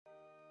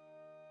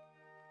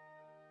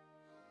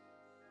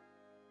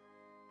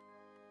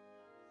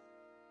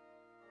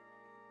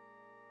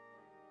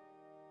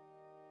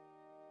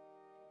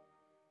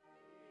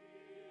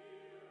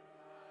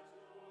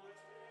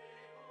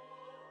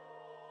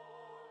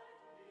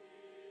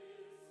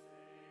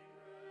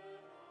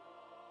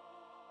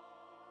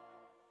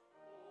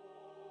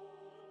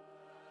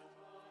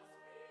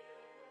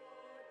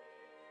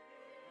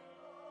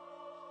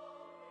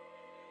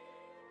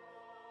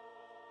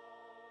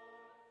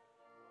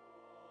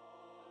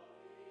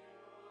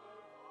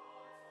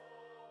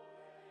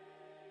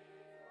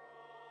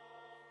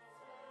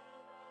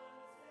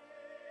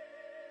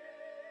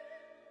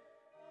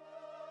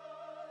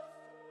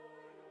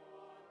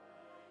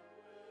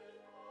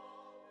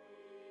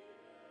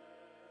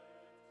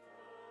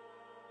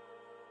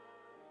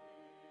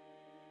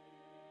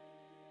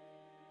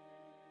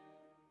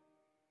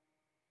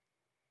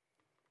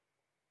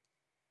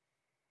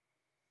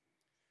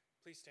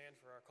Please stand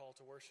for our call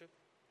to worship.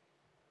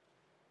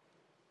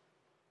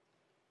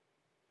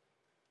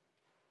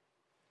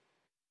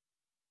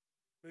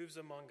 Moves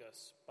among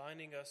us,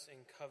 binding us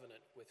in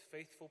covenant with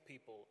faithful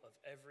people of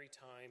every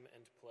time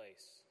and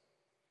place.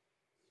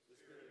 The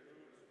Spirit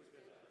moves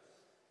within us,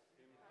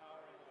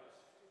 empowering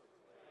us to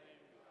proclaim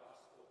the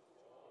gospel to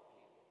all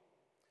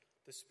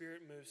people. The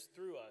Spirit moves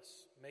through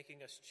us,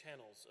 making us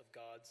channels of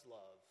God's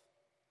love.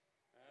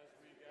 As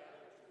we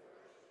gather to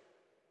worship,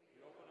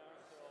 we open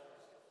ourselves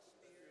to the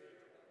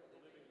Spirit of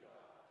the living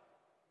God,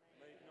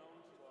 made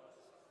known to us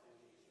in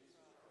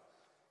Jesus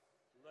Christ.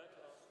 Let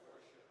us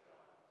worship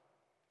God.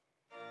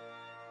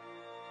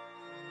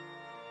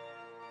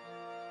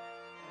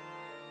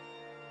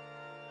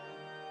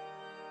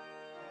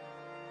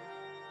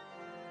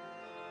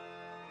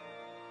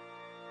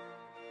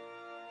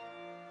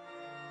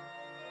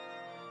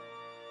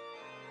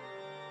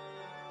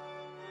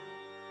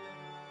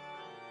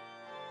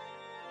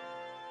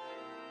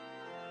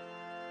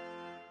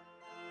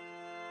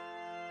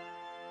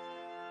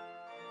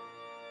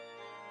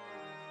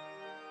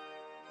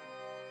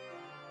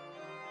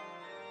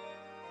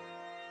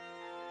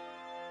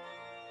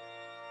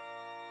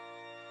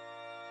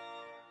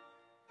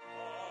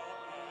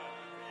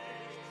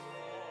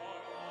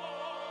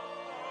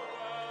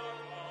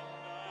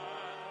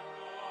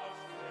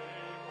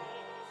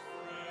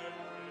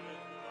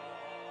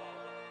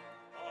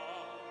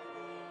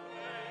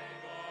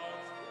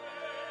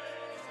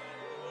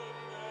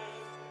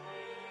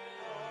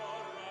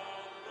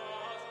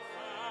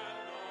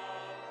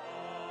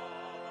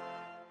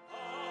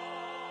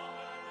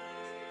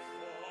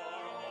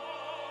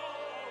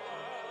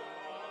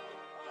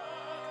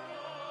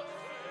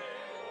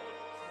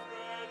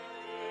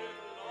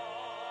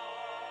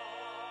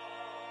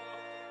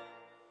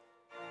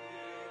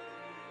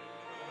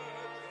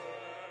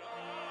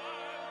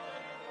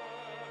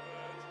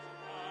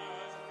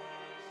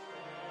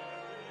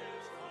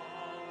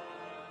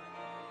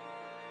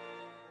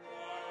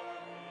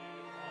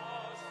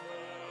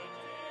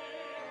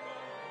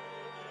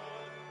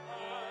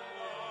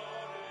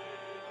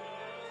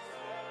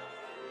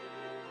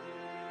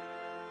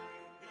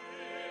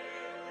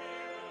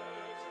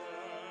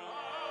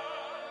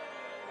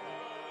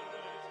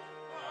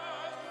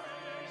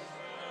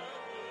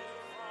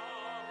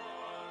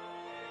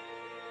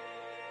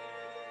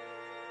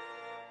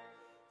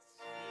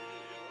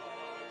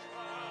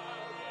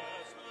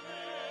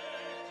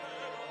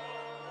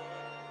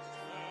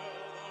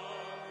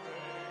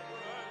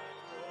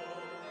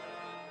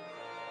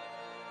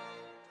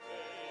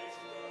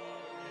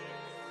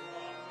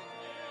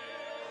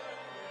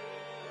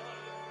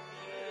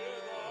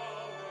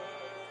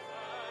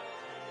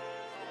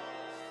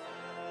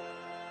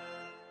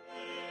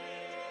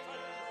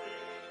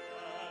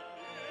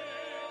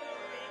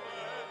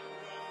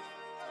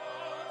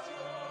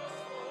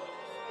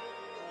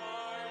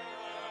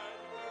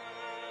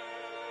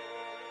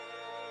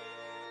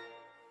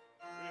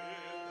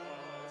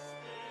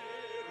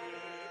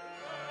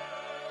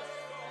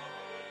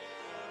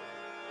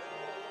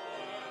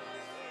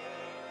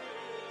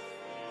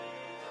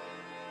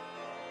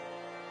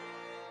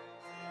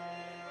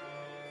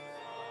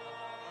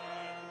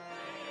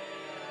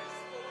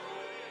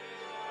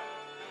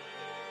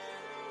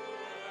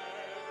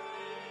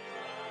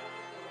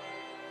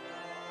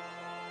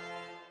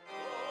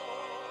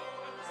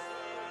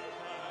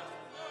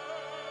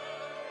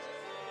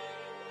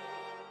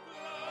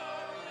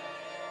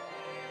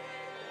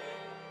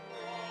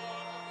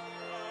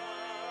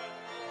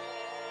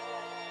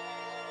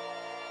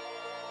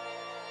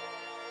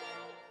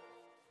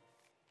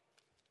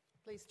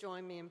 Please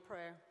join me in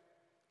prayer.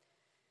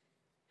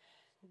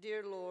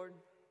 Dear Lord,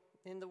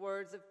 in the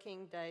words of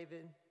King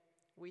David,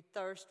 we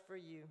thirst for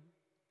you.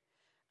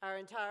 Our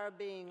entire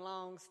being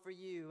longs for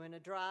you in a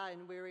dry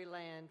and weary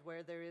land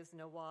where there is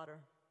no water.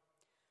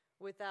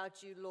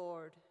 Without you,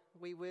 Lord,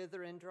 we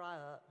wither and dry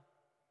up.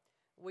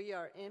 We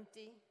are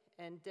empty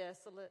and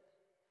desolate,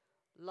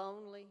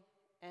 lonely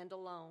and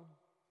alone.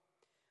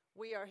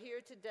 We are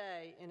here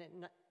today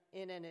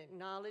in an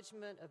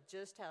acknowledgement of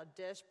just how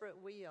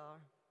desperate we are,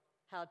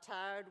 how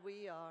tired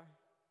we are,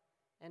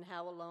 and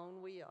how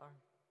alone we are.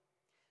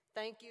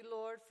 Thank you,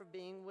 Lord, for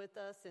being with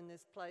us in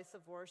this place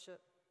of worship,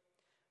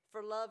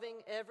 for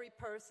loving every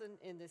person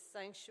in this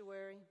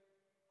sanctuary,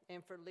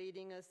 and for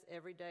leading us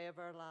every day of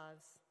our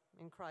lives.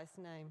 In Christ's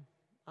name,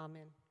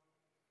 amen.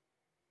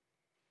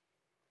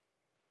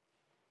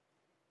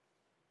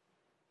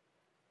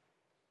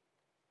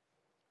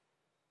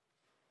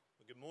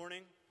 Well, good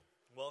morning.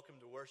 Welcome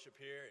to worship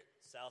here at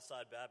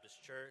Southside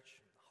Baptist Church,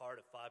 in the heart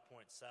of 5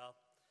 Points South.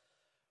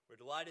 We're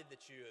delighted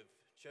that you have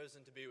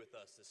chosen to be with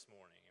us this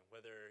morning. And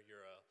whether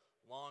you're a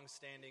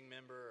long-standing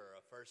member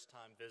or a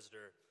first-time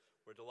visitor,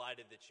 we're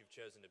delighted that you've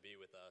chosen to be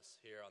with us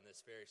here on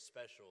this very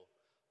special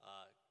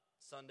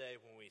Sunday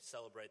when we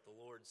celebrate the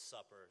Lord's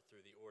Supper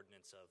through the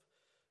ordinance of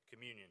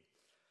communion.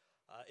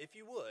 If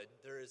you would,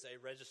 there is a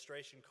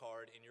registration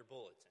card in your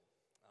bulletin.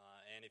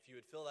 And if you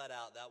would fill that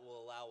out, that will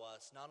allow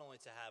us not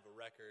only to have a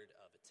record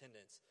of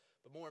attendance,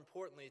 but more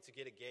importantly, to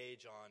get a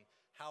gauge on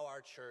how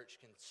our church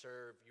can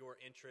serve your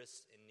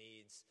interests and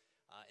needs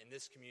in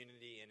this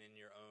community and in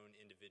your own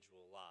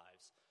individual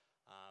lives.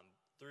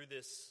 Through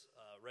this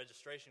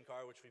registration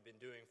card, which we've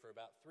been doing for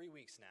about 3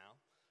 weeks now,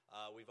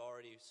 we've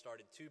already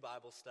started 2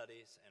 Bible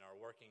studies and are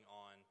working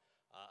on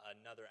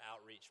another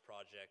outreach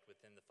project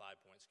within the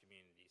 5 Points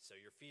community. So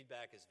your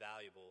feedback is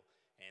valuable,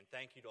 and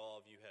thank you to all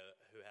of you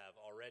who have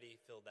already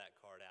filled that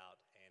card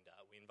out, and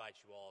we invite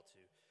you all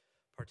to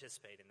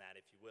participate in that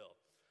if you will.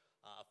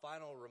 A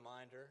final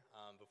reminder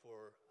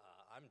before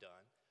I'm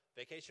done,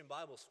 Vacation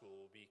Bible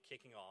School will be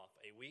kicking off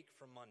a week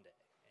from Monday,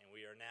 and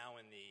we are now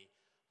in the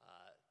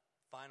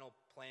final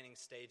planning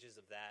stages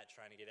of that,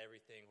 trying to get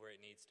everything where it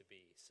needs to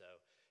be.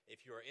 So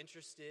if you are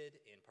interested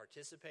in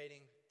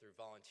participating through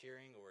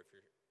volunteering, or if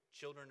your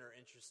children are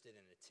interested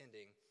in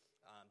attending,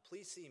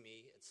 please see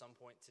me at some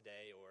point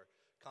today or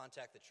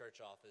contact the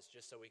church office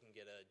just so we can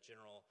get a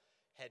general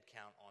head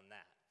count on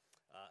that.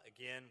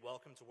 Again,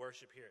 welcome to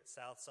worship here at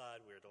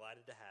Southside. We're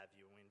delighted to have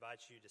you, and we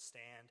invite you to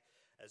stand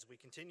as we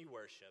continue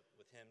worship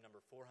with hymn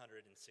number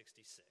 466.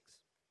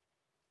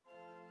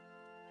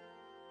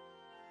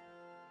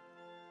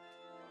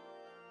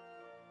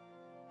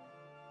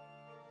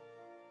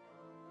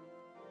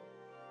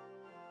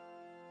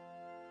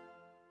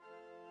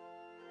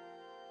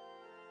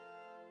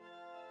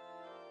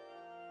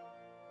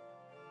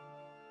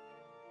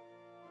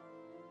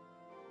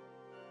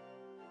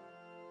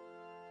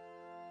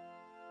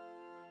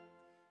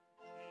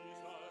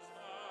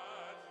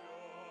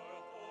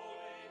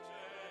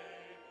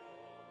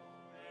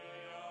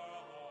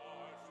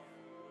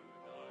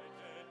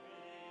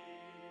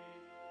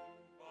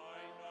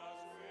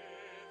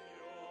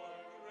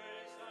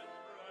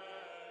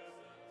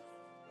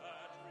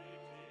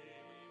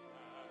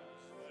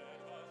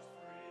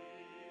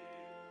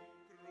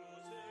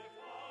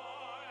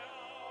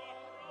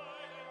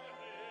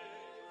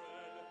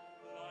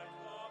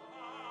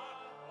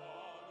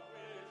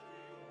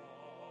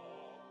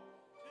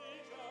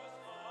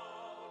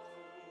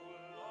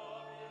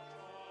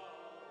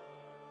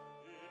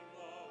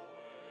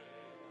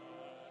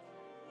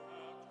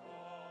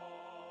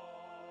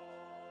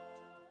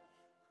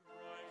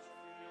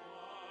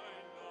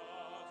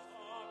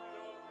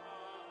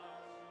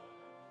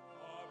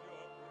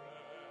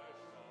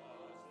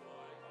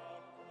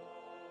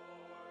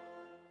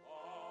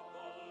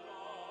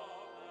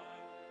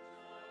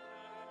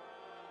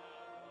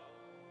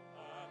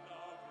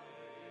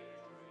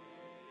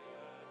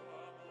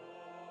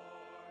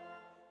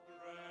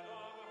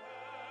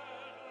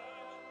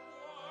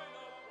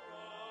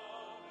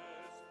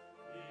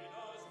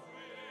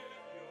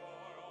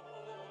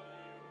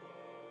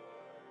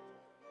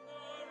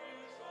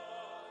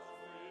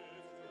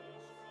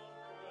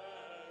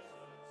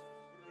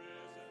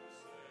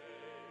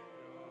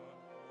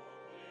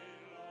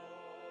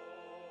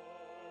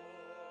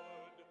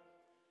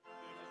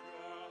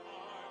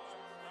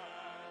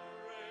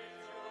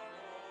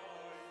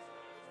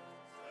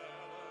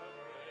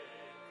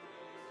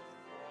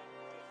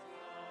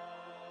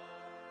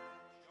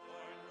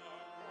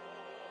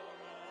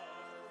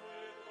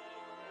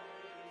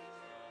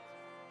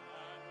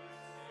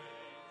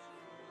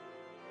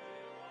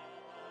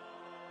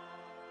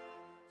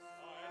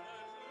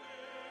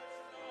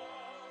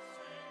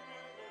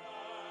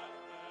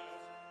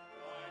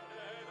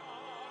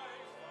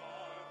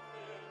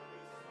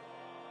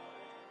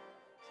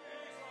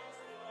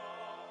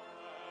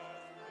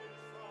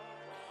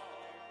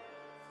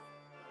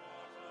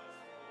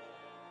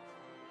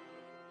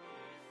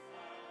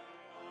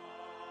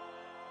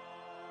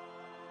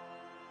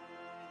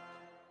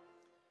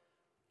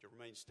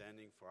 Remain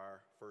standing for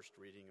our first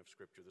reading of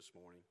Scripture this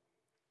morning.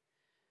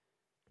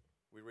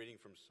 We're reading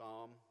from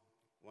Psalm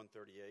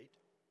 138,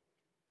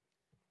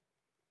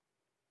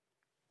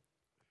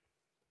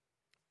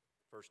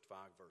 first 5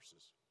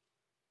 verses.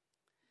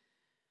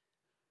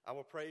 I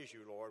will praise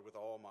you, Lord, with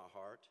all my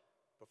heart.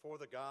 Before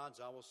the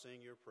gods I will sing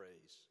your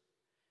praise.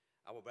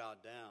 I will bow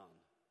down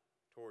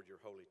toward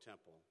your holy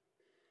temple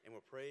and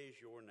will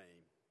praise your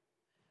name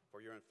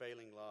for your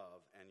unfailing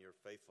love and your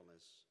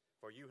faithfulness.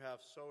 For you have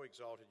so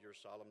exalted your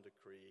solemn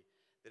decree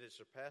that it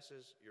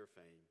surpasses your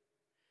fame.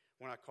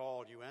 When I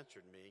called, you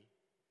answered me.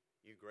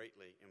 You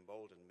greatly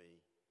emboldened me.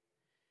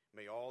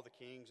 May all the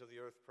kings of the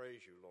earth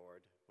praise you,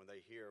 Lord, when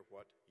they hear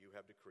what you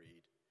have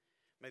decreed.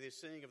 May they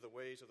sing of the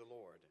ways of the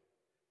Lord,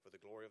 for the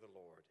glory of the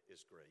Lord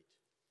is great.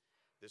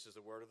 This is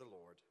the word of the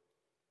Lord.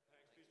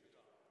 Thanks be to God.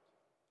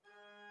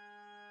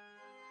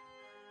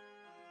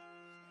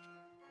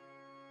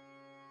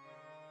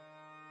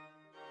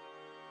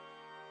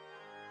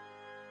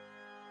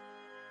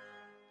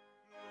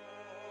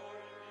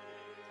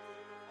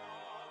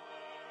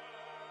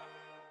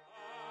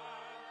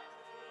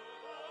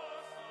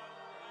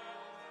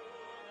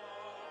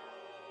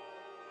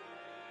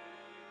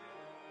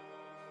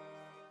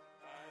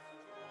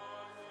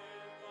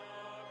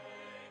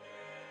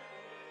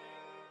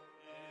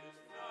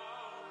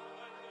 Now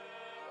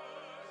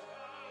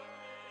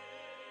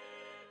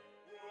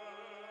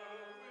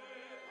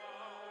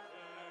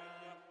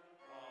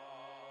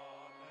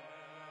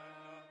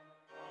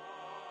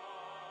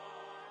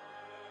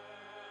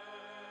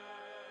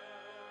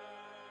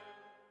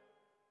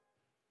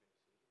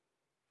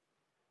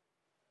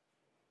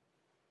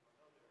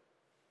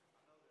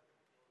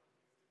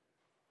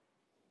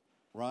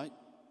right?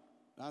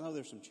 I know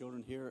there's some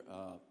children here.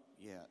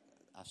 Yeah,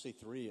 I see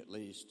 3 at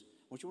least.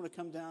 Won't you want to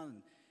come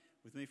down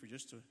with me for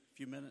just a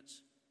few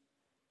minutes?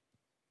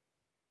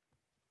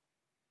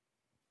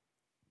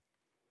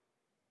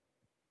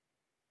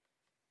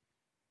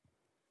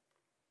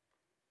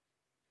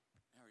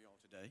 How are y'all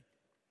today?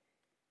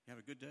 You have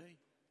a good day?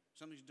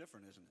 Something's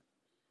different, isn't it?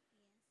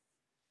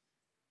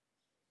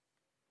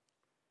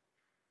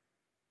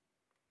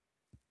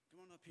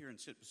 Come on up here and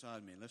sit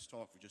beside me, and let's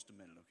talk for just a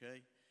minute,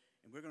 okay?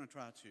 And we're going to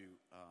try to,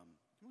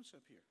 come on, sit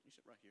up here. You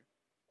sit right here.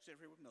 Sit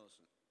here with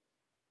Millicent.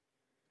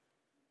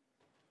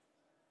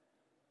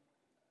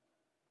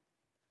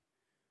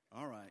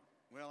 All right.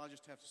 Well, I'll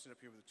just have to sit up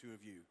here with the two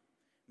of you.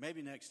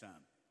 Maybe next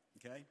time,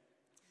 okay?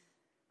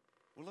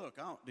 Well, look,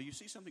 do you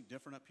see something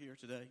different up here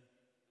today?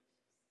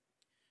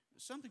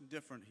 Something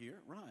different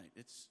here, right.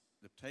 It's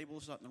the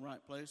table's not in the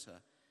right place.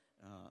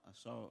 I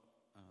saw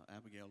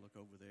Abigail look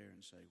over there and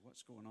say,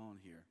 what's going on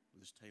here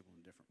with this table in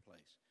a different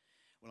place?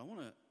 Well, I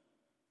want to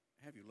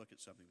have you look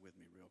at something with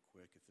me real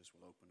quick, if this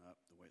will open up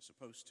the way it's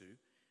supposed to,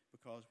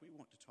 because we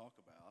want to talk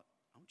about,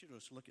 I want you to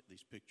just look at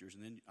these pictures,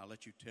 and then I'll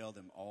let you tell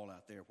them all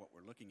out there what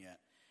we're looking at,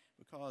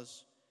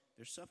 because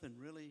there's something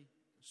really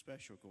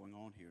special going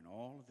on here in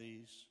all of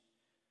these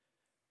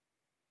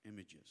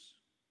images.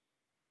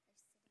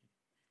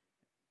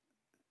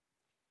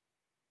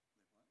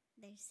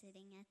 They're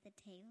sitting at the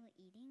table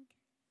eating.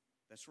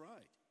 That's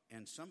right.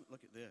 And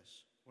look at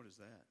this. What is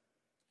that?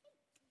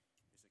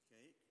 It's a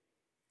cake.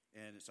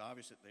 And it's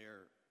obvious that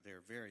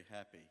they're very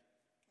happy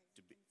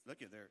to be.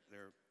 Look at their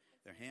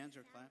hands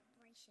are clapping.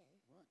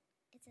 What?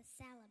 It's a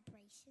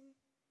celebration.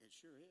 It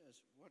sure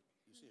is. What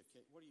you see a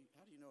cake?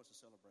 How do you know it's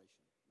a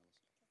celebration,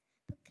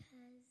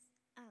 Melissa?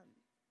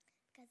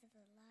 Because of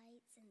the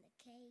lights and the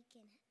cake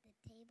and the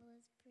table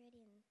is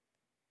pretty, and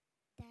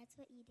that's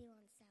what you do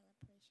on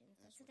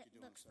celebrations. That's what it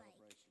looks like.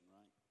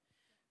 Right?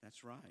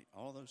 That's right.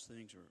 All those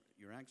things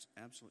you're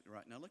absolutely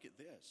right. Now look at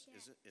this. Yeah,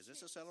 Is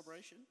this a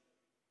celebration?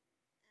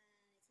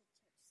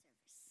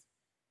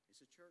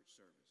 It's a church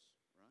service.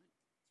 It's a church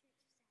service,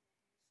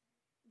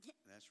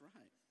 right? That's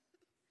right.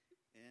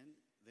 And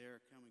they're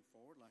coming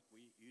forward like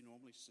you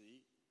normally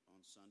see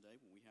on Sunday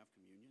when we have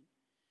communion.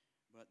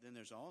 But then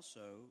there's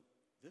also,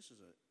 this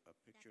is a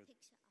picture. That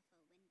picture off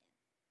a window.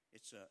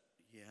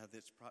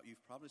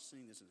 You've probably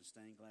seen this in a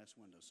stained glass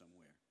window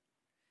somewhere.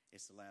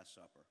 It's the Last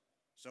Supper.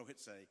 So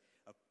it's a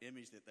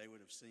image that they would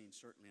have seen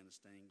certainly in a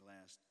stained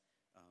glass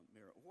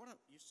mirror.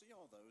 You see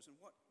all those, and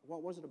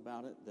what was it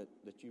about it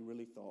that you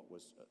really thought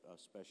was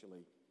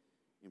especially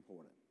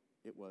important?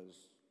 It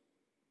was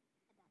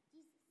About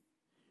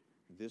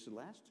Jesus. These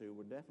last two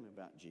were definitely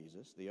about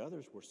Jesus. The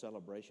others were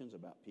celebrations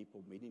about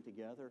people meeting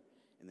together,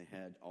 and they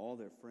had all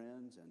their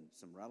friends and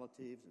some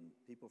relatives and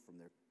people from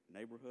their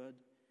neighborhood.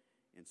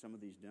 And some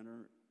of these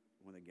dinner,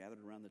 when they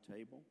gathered around the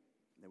table,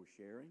 they were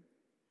sharing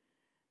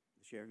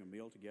a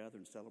meal together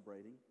and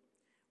celebrating.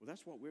 Well,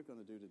 that's what we're going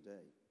to do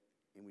today.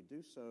 And we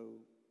do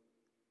so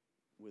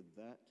with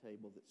that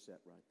table that's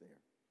set right there.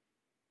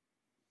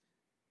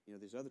 You know,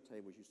 these other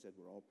tables you said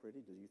were all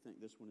pretty. Do you think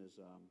this one is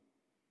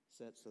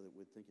set so that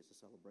we'd think it's a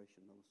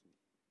celebration, Millicent?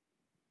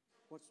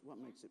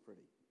 What makes it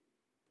pretty?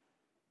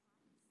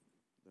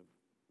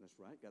 That's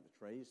right. Got the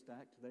trays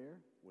stacked there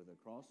with a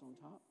cross on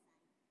top.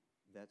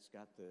 It's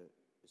got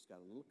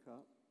a little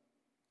cup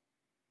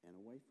and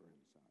a wafer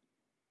inside.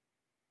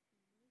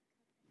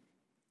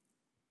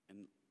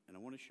 And I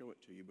want to show it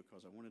to you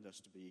because I wanted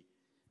us to be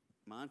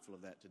mindful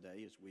of that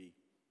today as you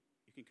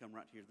can come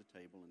right here to the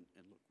table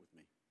and look with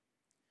me.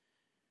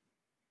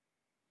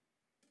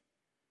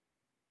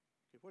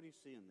 Okay, what do you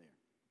see in there?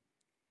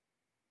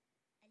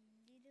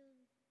 Those are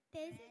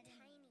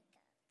tiny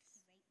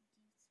cups.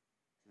 Grape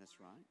juice.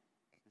 That's right.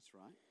 That's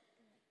right.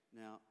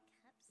 Now,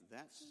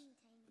 that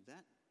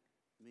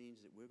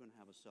means that we're going to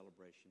have a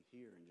celebration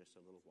here in just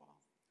a little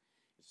while.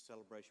 It's a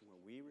celebration where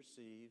we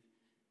receive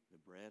the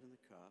bread and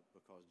the cup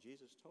because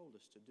Jesus told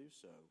us to do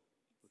so.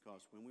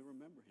 Because when we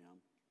remember him,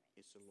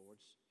 it's the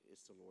Lord's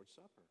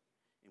Supper.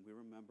 And we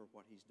remember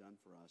what he's done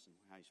for us and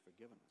how he's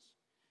forgiven us.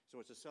 So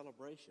it's a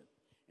celebration.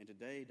 And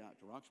today,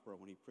 Dr.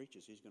 Roxborough, when he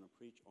preaches, he's going to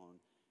preach on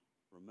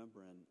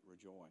remember and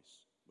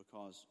rejoice.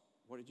 Because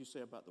what did you say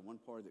about the one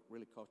party that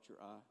really caught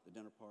your eye, the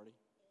dinner party?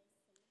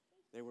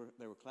 They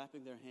were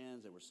clapping their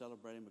hands. They were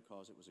celebrating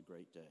because it was a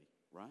great day,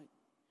 right?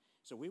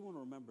 So we want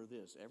to remember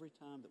this every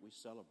time that we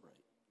celebrate,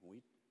 when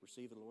we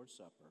receive the Lord's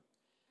Supper,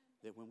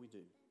 that when we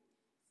do,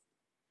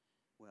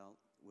 well,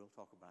 we'll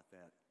talk about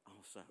that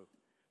also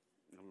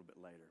a little bit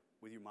later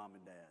with your mom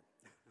and dad.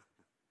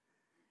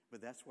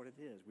 But that's what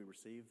it is. We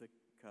receive the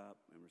cup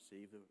and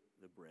receive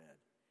the bread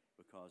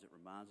because it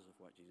reminds us of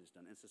what Jesus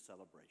done. It's a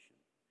celebration.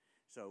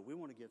 So we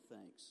want to give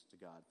thanks to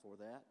God for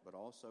that, but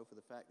also for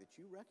the fact that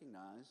you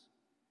recognize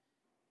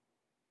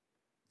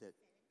that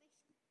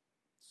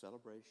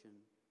celebration,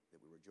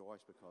 that we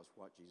rejoice because of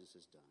what Jesus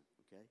has done.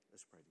 Okay?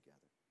 Let's pray together.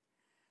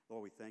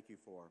 Lord, we thank you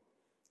for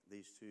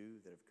these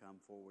two that have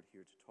come forward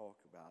here to talk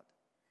about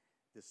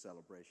this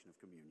celebration of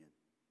communion.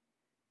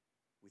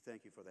 We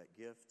thank you for that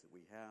gift that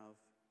we have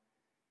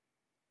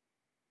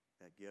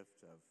that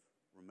gift of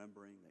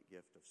remembering, that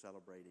gift of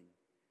celebrating,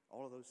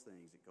 all of those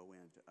things that go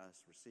into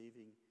us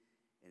receiving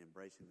and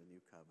embracing the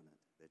new covenant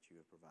that you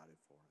have provided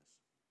for us.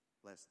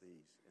 Bless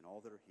these and all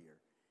that are here.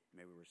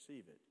 May we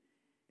receive it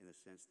in the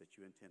sense that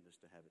you intend us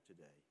to have it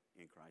today.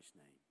 In Christ's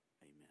name,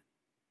 amen.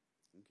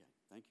 Okay,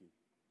 thank you.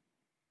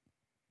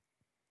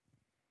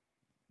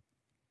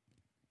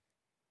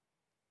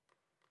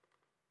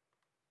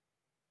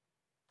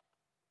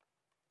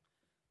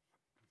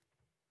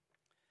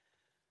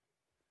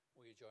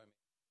 Will you join me?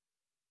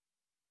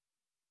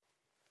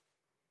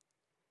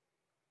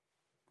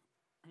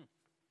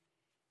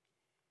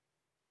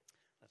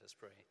 Let us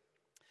pray.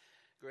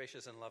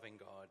 Gracious and loving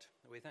God,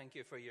 we thank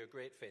you for your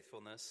great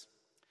faithfulness,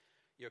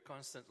 your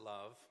constant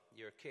love,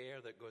 your care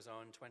that goes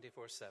on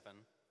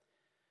 24/7,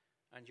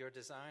 and your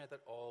desire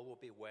that all will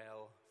be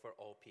well for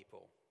all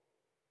people.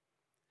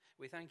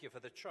 We thank you for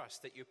the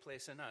trust that you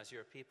place in us,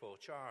 your people,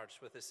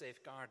 charged with the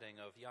safeguarding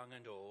of young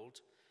and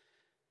old,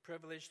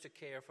 privileged to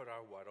care for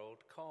our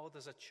world, called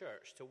as a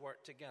church to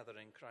work together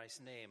in Christ's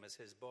name as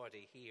his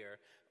body here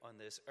on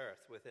this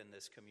earth within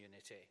this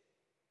community.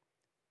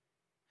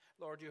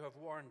 Lord, you have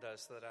warned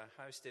us that a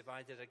house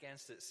divided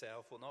against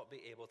itself will not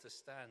be able to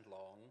stand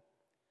long.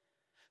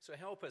 So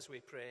help us, we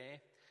pray,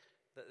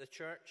 that the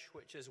church,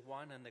 which is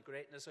one in the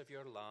greatness of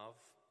your love,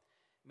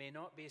 may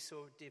not be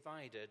so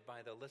divided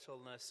by the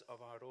littleness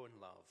of our own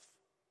love.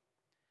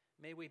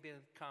 May we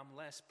become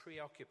less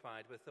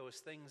preoccupied with those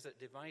things that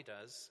divide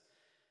us,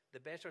 the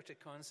better to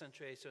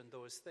concentrate on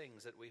those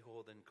things that we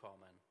hold in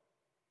common.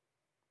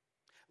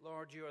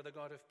 Lord, you are the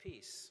God of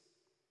peace,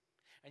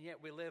 and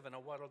yet we live in a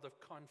world of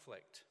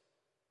conflict.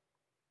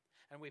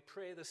 And we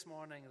pray this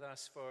morning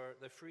thus for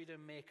the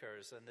freedom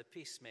makers and the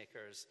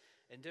peacemakers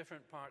in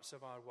different parts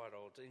of our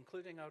world,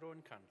 including our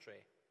own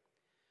country,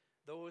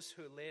 those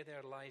who lay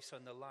their lives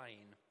on the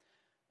line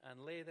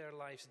and lay their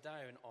lives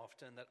down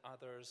often that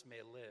others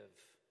may live.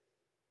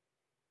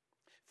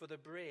 For the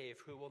brave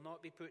who will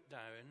not be put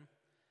down,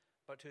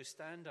 but who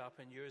stand up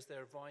and use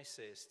their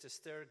voices to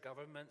stir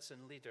governments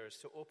and leaders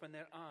to open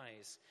their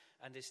eyes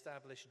and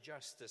establish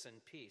justice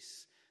and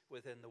peace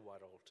within the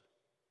world.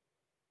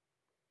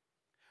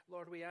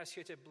 Lord, we ask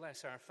you to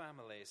bless our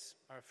families,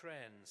 our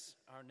friends,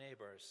 our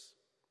neighbors.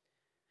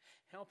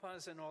 Help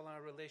us in all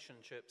our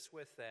relationships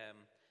with them,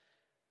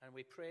 and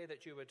we pray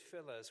that you would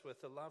fill us with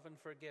the love and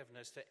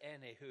forgiveness to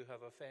any who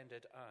have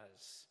offended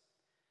us.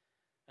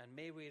 And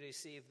may we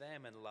receive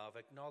them in love,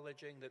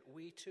 acknowledging that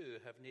we too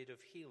have need of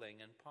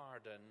healing and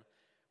pardon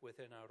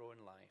within our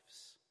own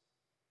lives.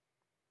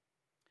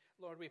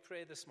 Lord, we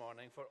pray this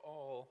morning for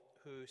all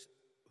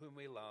whom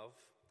we love,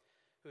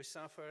 who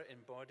suffer in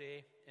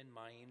body, in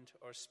mind,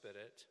 or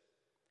spirit.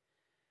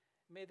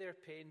 May their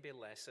pain be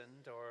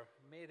lessened, or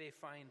may they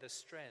find the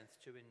strength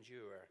to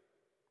endure.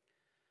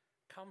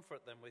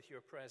 Comfort them with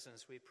your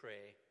presence, we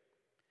pray,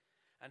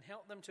 and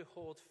help them to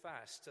hold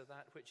fast to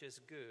that which is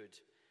good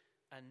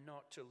and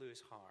not to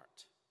lose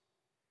heart.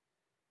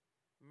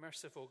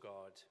 Merciful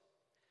God,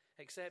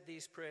 accept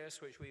these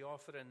prayers which we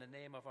offer in the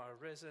name of our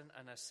risen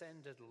and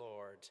ascended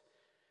Lord,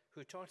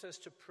 who taught us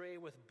to pray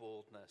with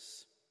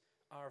boldness.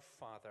 Our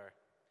Father,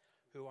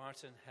 who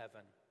art in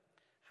heaven,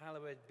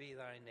 hallowed be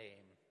thy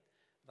name.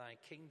 Thy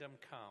kingdom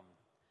come,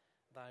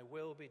 thy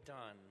will be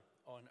done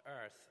on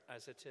earth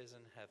as it is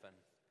in heaven.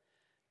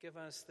 Give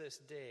us this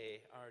day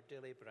our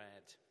daily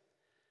bread,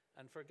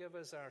 and forgive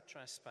us our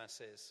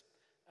trespasses,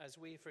 as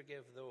we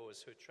forgive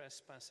those who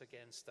trespass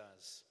against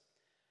us.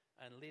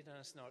 And lead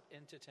us not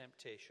into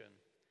temptation,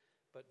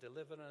 but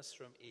deliver us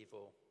from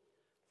evil.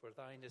 For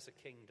thine is the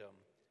kingdom,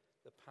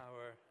 the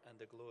power, and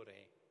the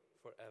glory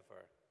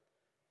forever.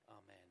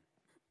 Amen.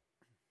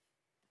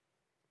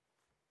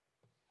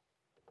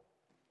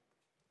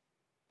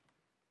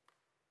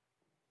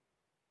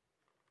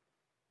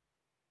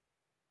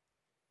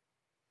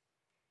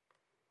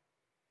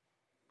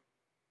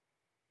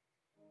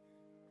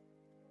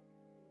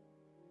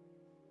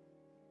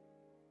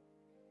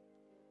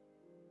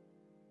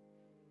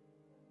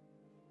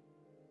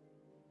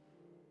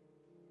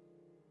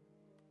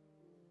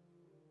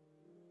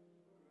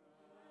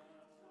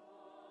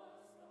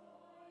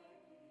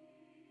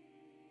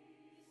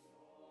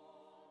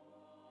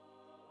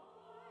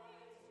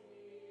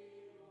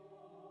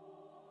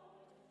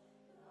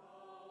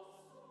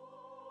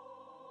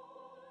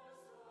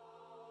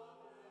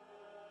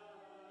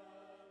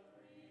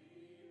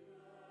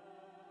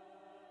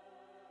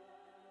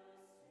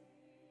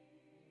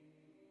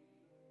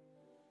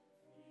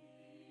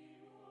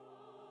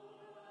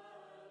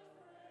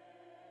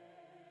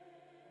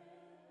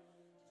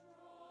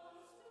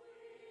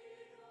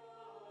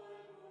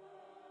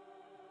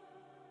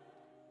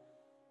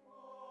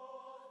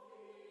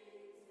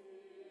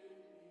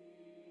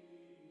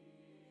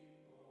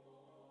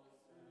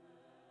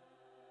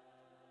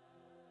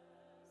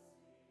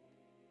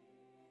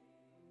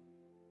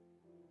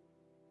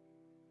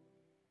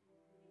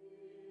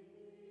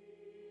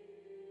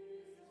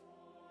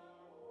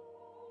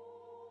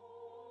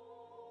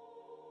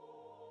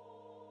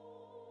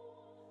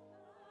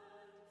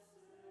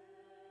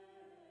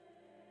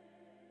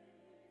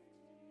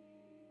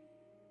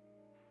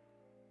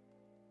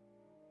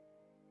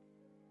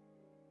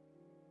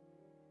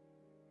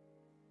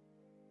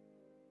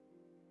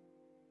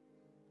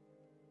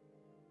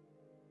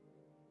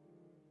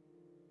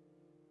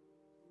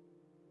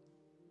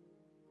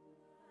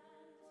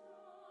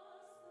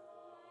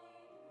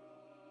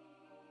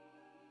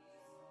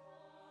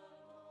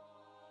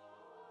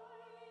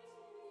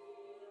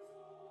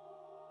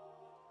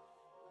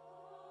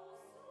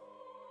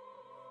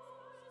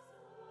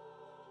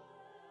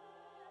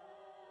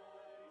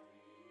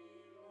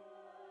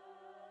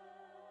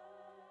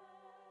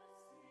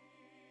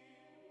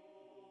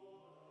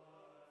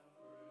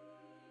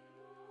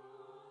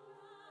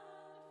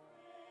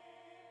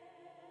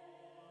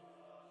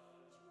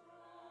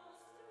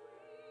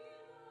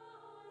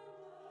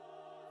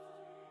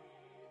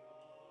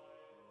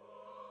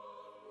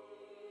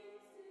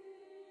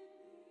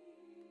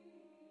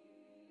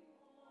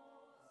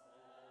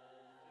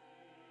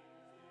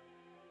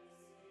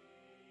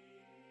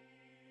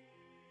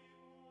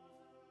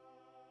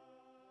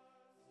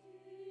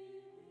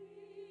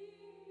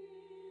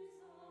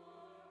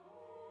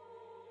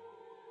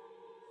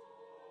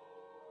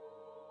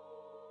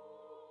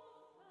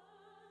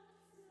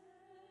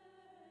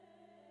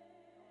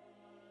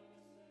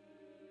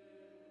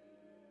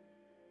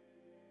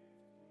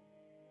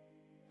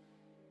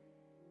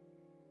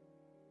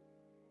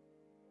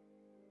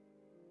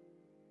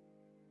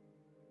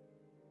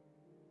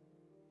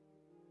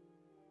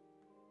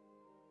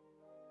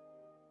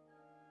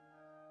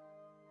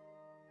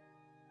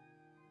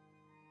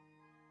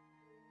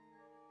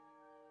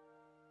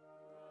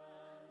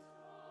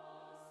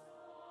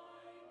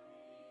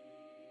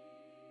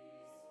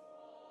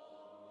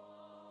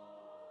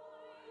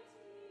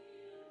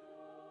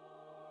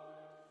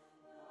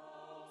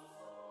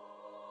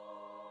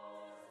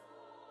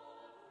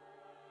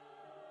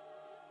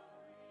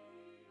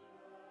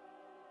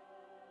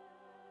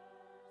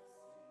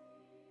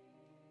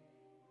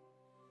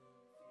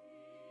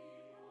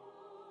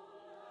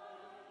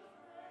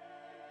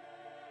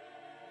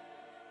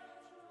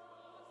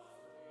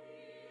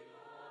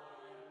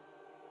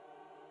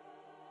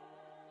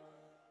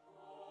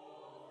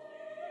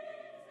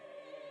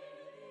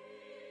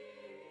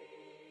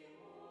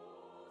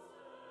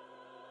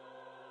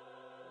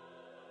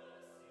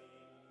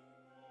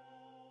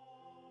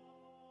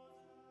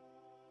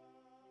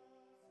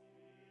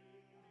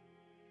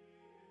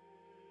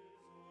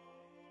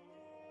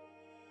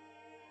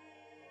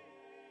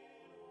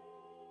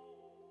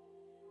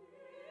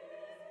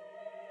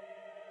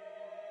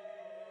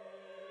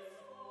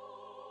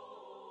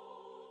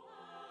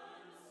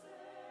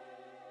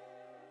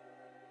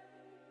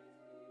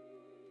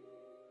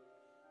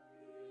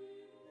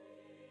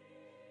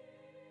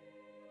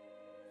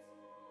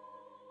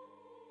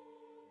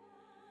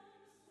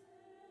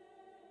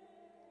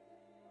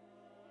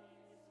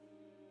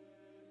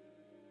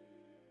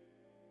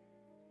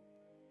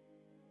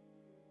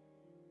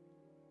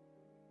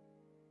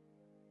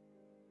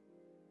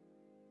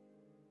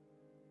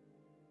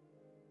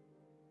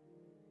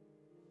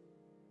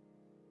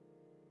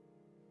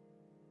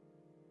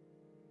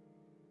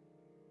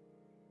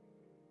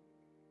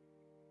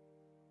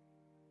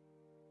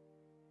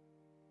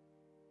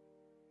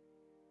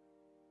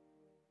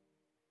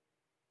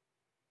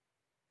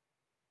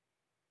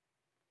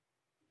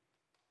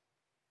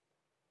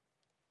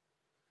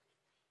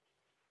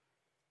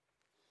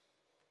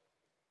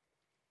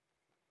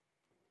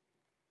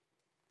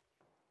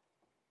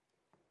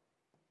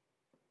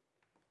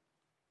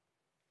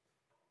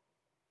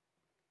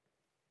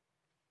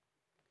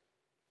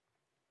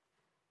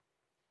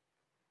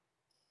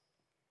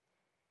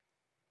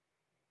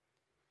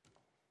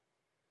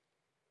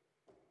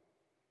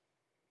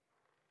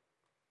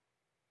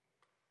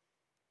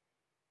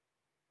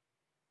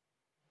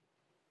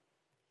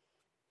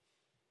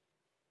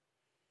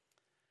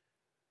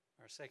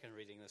 Our second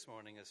reading this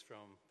morning is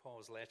from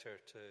Paul's letter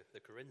to the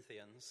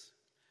Corinthians,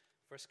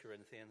 1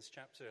 Corinthians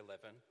chapter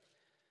 11,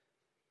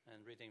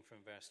 and reading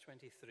from verse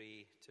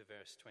 23 to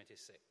verse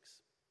 26.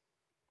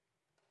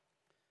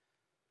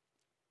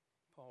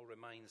 Paul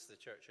reminds the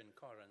church in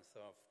Corinth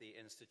of the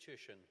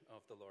institution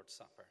of the Lord's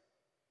Supper.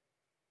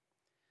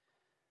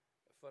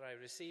 For I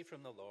received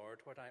from the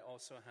Lord what I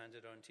also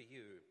handed on to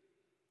you,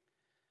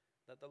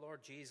 that the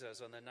Lord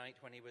Jesus, on the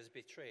night when he was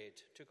betrayed,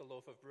 took a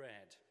loaf of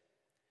bread.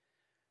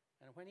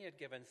 And when he had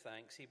given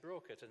thanks, he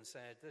broke it and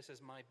said, "This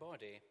is my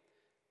body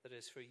that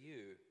is for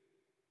you.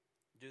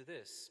 Do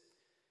this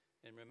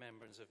in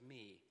remembrance of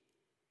me."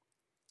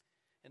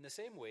 In the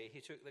same way, he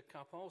took the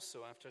cup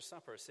also after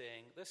supper,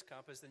 saying, "This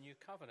cup is the new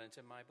covenant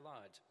in my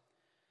blood.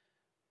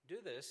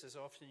 Do this as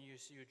often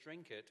as you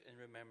drink it in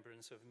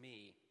remembrance of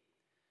me.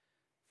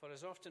 For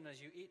as often as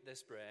you eat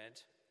this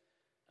bread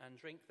and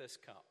drink this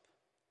cup,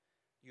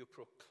 you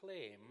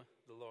proclaim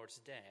the Lord's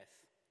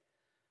death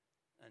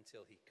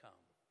until he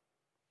come."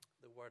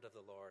 The word of the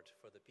Lord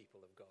for the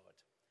people of God.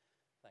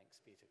 Thanks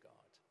be to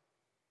God.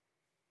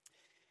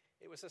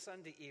 It was a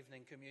Sunday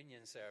evening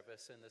communion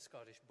service in the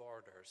Scottish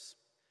Borders,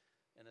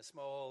 in a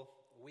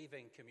small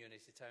weaving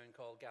community town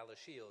called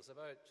Galashiels,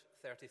 about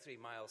 33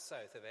 miles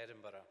south of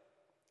Edinburgh.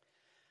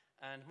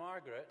 And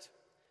Margaret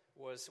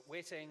was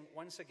waiting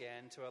once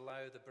again to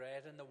allow the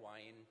bread and the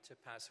wine to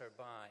pass her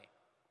by.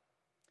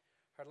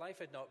 Her life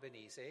had not been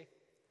easy,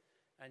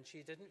 and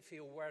she didn't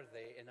feel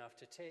worthy enough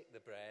to take the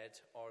bread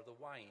or the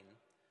wine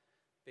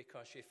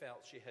because she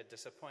felt she had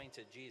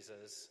disappointed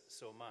Jesus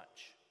so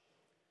much.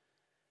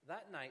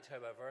 That night,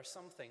 however,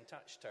 something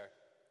touched her,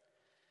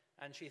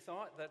 and she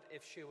thought that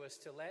if she was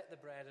to let the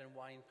bread and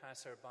wine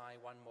pass her by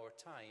one more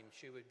time,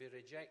 she would be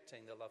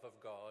rejecting the love of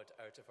God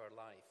out of her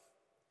life.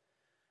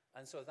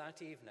 And so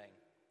that evening,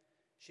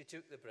 she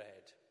took the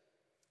bread,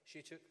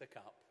 she took the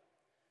cup,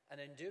 and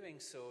in doing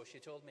so,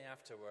 she told me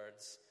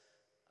afterwards,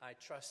 "I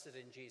trusted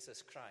in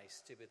Jesus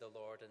Christ to be the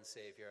Lord and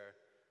Savior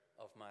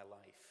of my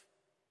life."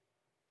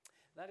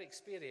 That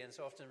experience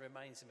often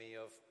reminds me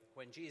of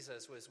when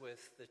Jesus was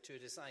with the two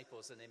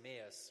disciples in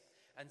Emmaus,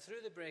 and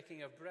through the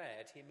breaking of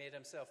bread, he made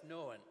himself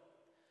known,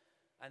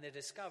 and they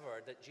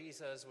discovered that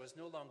Jesus was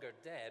no longer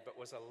dead, but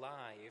was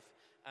alive,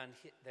 and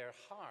their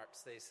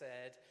hearts, they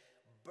said,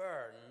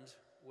 burned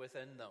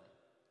within them.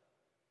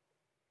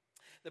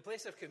 The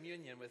place of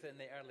communion within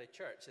the early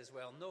church is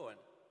well known.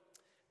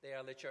 The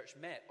early church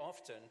met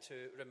often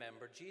to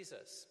remember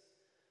Jesus.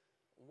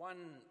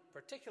 One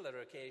particular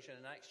occasion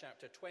in Acts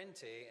chapter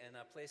 20, in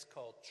a place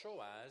called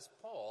Troas,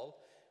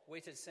 Paul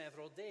waited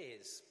several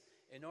days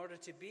in order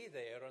to be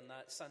there on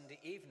that Sunday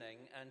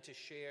evening and to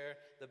share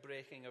the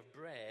breaking of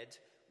bread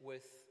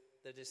with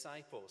the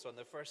disciples. On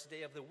the first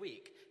day of the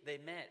week, they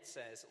met,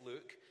 says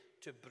Luke,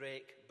 to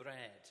break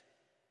bread.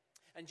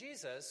 And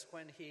Jesus,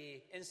 when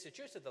he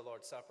instituted the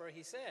Lord's Supper,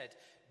 he said,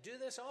 "Do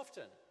this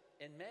often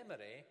in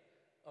memory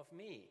of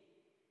me."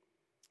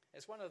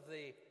 It's one of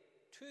the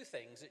two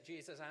things that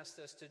Jesus asked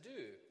us to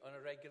do on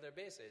a regular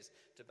basis,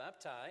 to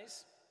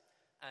baptize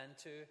and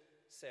to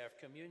serve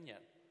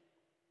communion.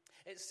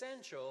 It's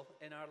central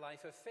in our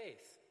life of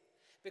faith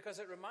because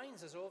it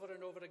reminds us over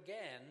and over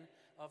again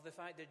of the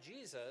fact that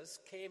Jesus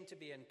came to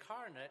be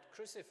incarnate,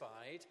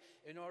 crucified,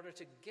 in order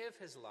to give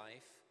his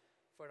life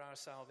for our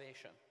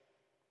salvation.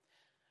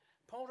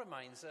 Paul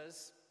reminds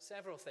us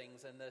several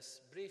things in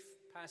this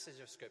brief passage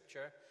of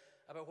Scripture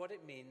about what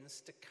it means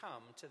to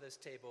come to this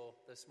table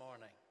this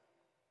morning.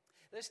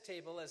 This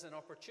table is an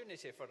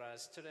opportunity for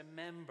us to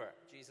remember.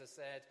 Jesus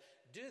said,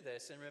 "Do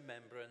this in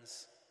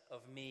remembrance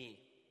of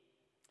me."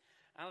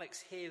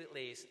 Alex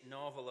Haley's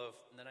novel of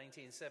the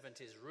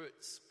 1970s,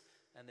 Roots,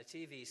 and the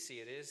TV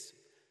series,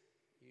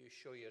 you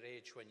show your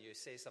age when you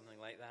say something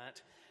like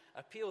that,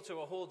 appeal to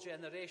a whole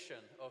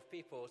generation of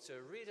people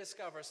to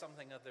rediscover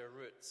something of their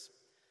roots.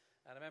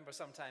 I remember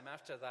sometime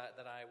after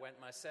that I went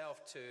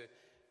myself to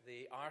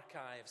the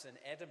archives in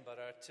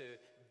Edinburgh to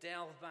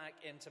delve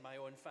back into my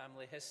own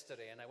family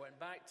history, and I went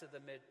back to the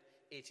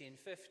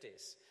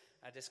mid-1850s.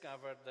 I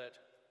discovered that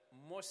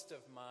most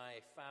of my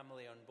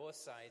family on both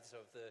sides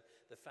of the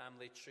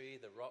family tree,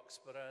 the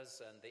Roxburghs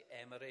and the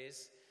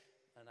Emerys,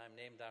 and I'm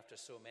named after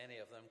so many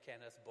of them,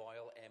 Kenneth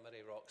Boyle,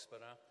 Emery,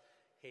 Roxburgh,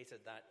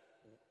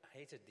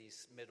 hated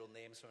these middle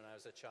names when I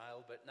was a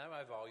child, but now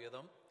I value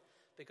them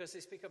because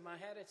they speak of my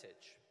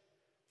heritage.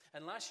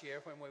 And last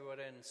year, when we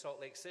were in Salt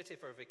Lake City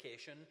for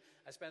vacation,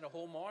 I spent a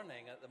whole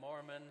morning at the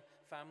Mormon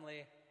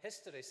Family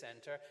History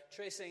Center,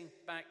 tracing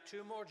back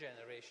 2 more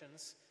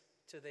generations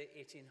to the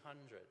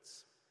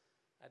 1800s.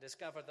 I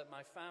discovered that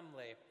my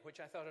family, which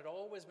I thought had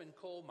always been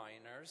coal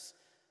miners,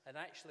 had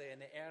actually in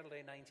the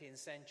early 19th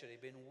century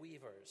been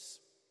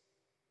weavers.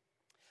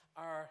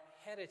 Our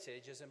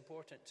heritage is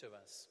important to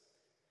us.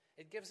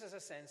 It gives us a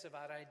sense of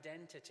our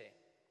identity.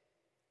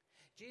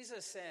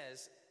 Jesus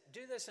says,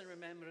 "Do this in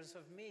remembrance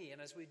of me."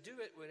 And as we do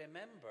it, we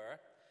remember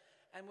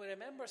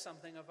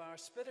something of our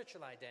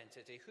spiritual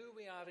identity, who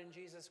we are in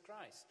Jesus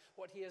Christ,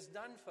 what he has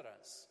done for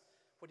us,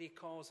 what he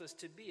calls us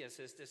to be as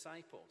his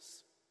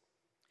disciples.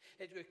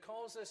 It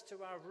recalls us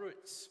to our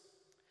roots,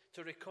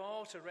 to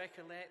recall, to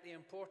recollect the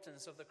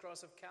importance of the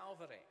cross of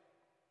Calvary.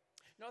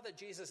 Not that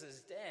Jesus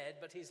is dead,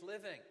 but he's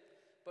living.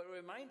 But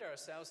remind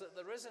ourselves that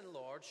the risen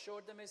Lord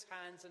showed them his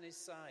hands and his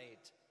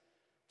side,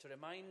 to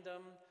remind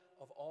them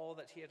of all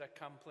that he had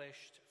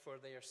accomplished for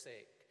their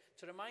sake.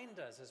 To remind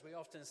us, as we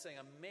often sing,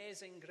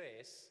 Amazing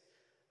Grace,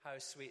 how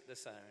sweet the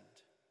sound.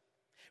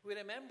 We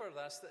remember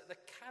thus that the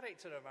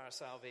character of our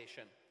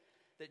salvation,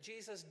 that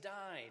Jesus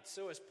died,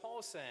 so as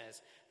Paul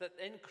says, that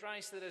in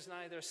Christ there is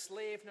neither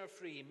slave nor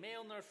free,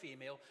 male nor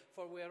female,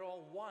 for we are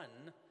all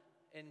one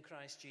in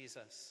Christ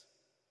Jesus.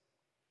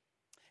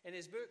 In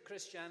his book,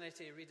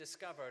 Christianity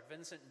Rediscovered,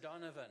 Vincent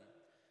Donovan,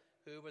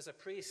 who was a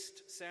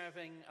priest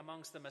serving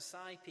amongst the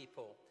Maasai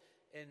people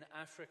in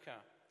Africa,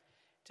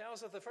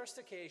 tells of the first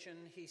occasion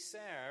he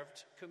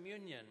served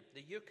communion,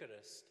 the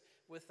Eucharist,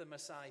 with the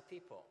Maasai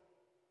people.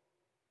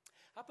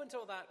 Up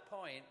until that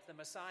point, the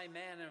Maasai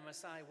men and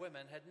Maasai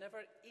women had never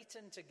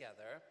eaten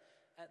together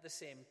at the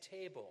same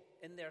table.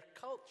 In their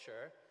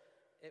culture,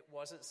 it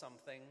wasn't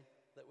something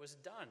that was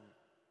done.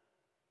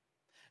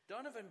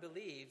 Donovan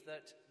believed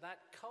that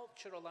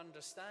cultural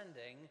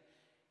understanding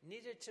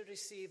needed to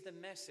receive the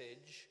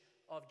message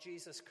of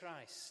Jesus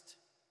Christ,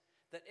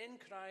 that in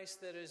Christ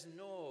there is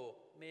no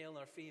male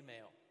or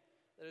female,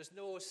 there is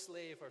no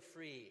slave or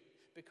free,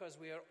 because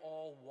we are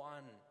all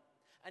one.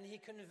 And he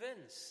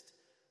convinced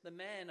the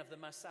men of the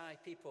Maasai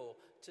people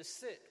to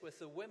sit with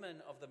the women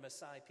of the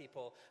Maasai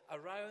people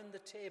around the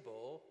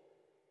table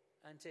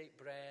and take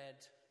bread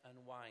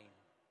and wine.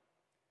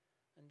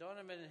 And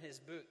Donovan in his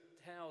book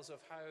tells of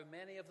how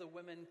many of the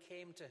women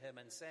came to him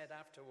and said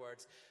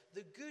afterwards,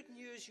 "The good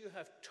news you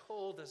have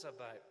told us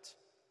about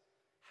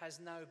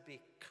has now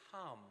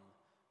become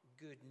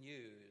good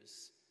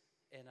news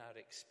in our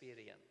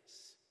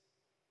experience."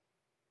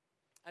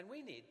 And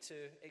we need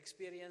to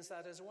experience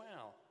that as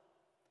well.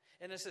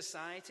 In a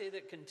society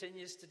that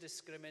continues to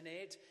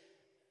discriminate,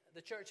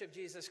 the Church of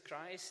Jesus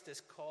Christ is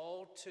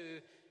called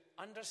to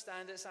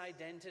understand its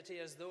identity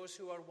as those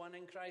who are one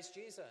in Christ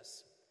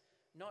Jesus,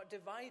 not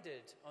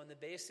divided on the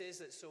basis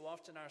that so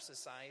often our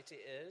society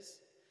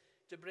is,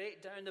 to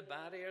break down the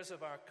barriers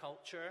of our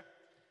culture,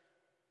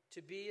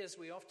 to be, as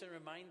we often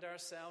remind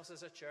ourselves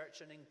as a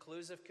church, an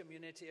inclusive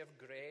community of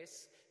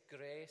grace,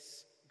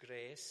 grace,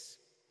 grace,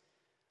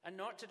 and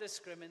not to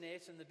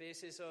discriminate on the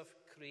basis of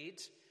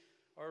creed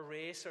or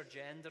race or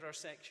gender or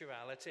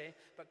sexuality,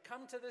 but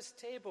come to this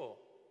table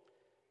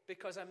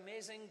because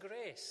amazing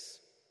grace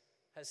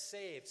has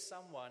saved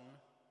someone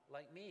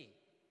like me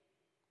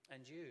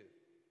and you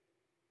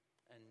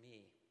and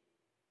me.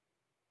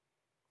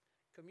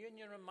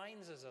 Communion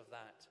reminds us of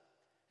that.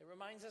 It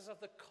reminds us of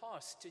the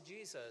cost to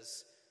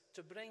Jesus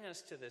to bring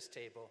us to this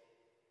table.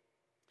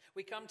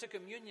 We come to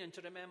communion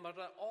to remember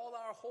that all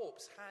our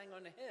hopes hang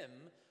on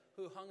him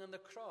who hung on the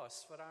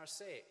cross for our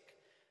sake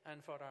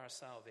and for our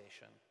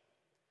salvation.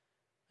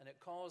 And it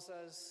calls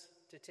us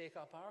to take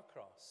up our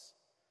cross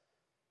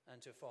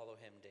and to follow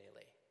him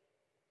daily.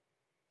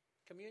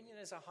 Communion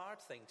is a hard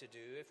thing to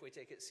do if we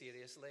take it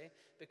seriously,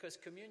 because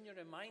communion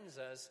reminds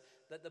us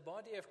that the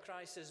body of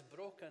Christ is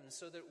broken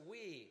so that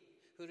we,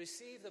 who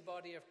receive the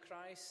body of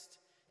Christ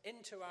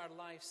into our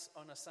lives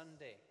on a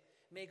Sunday,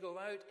 may go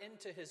out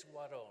into his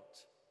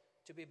world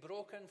to be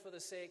broken for the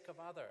sake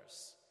of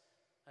others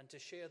and to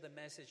share the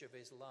message of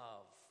his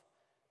love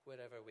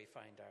wherever we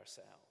find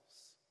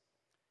ourselves.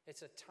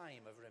 It's a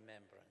time of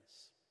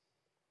remembrance.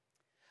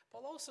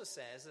 Paul also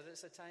says that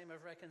it's a time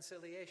of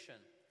reconciliation,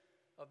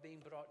 of being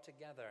brought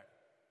together.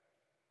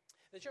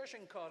 The church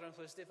in Corinth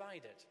was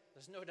divided.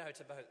 There's no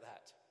doubt about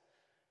that.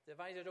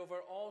 Divided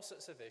over all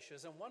sorts of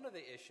issues, and one of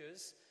the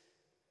issues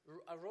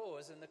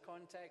arose in the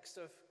context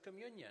of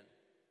communion.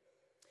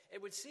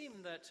 It would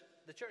seem that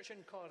the church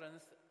in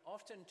Corinth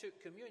often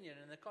took communion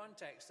in the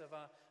context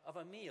of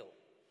a meal.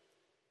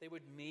 They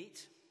would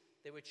meet,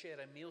 they would share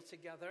a meal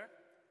together,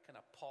 kind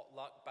of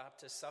potluck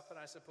Baptist supper,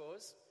 I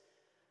suppose.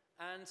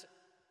 And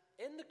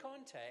in the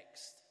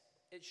context,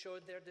 it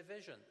showed their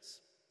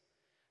divisions.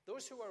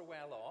 Those who were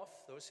well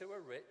off, those who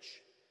were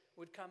rich,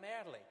 would come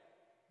early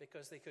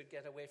because they could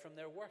get away from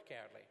their work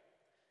early.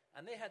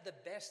 And they had the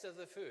best of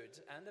the food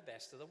and the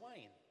best of the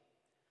wine.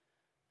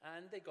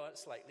 And they got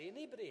slightly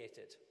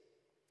inebriated.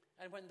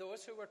 And when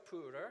those who were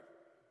poorer,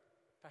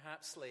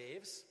 perhaps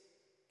slaves,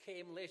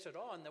 came later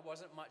on, there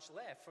wasn't much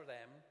left for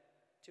them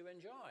to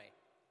enjoy.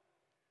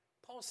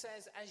 Paul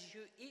says, as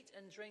you eat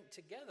and drink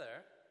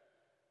together,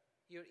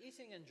 you're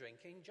eating and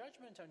drinking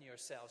judgment on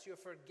yourselves. You're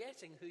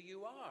forgetting who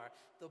you are,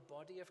 the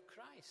body of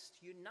Christ,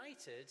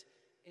 united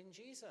in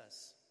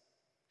Jesus.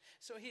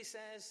 So he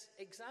says,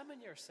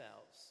 examine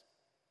yourselves.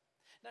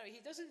 Now,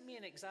 he doesn't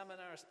mean examine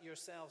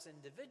yourselves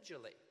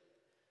individually,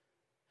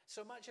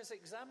 so much as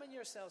examine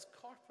yourselves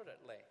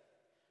corporately,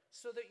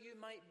 so that you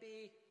might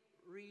be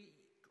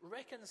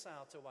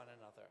reconciled to one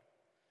another,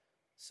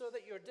 so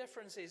that your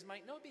differences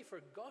might not be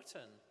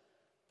forgotten,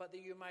 but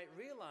that you might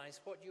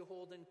realize what you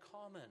hold in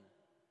common,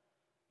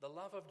 the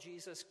love of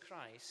Jesus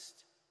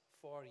Christ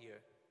for you.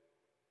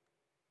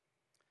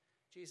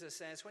 Jesus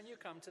says, when you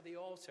come to the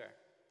altar,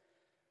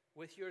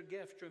 with your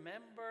gift.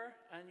 Remember,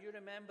 and you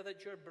remember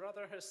that your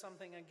brother has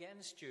something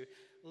against you.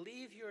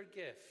 Leave your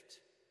gift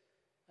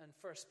and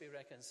first be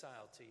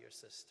reconciled to your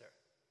sister.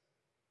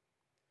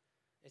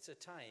 It's a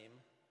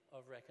time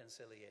of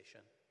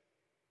reconciliation.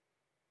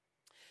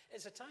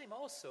 It's a time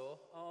also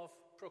of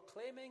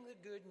proclaiming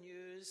the good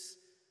news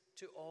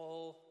to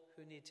all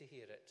who need to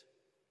hear it.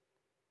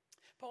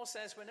 Paul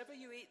says, whenever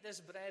you eat this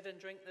bread and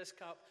drink this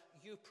cup,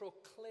 you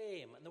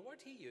proclaim. And the word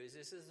he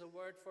uses is the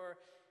word for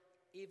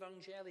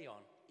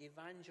evangelion,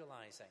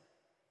 evangelizing.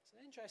 It's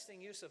an interesting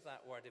use of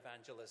that word,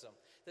 evangelism.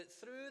 That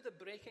through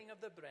the breaking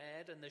of the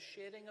bread and the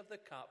sharing of the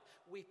cup,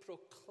 we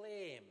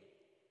proclaim,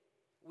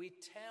 we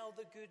tell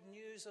the good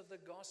news of the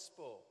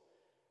gospel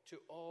to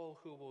all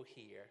who will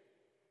hear.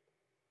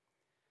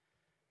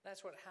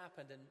 That's what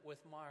happened with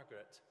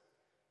Margaret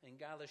in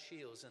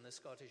Galashiels in the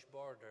Scottish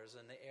borders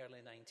in the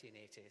early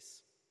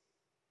 1980s.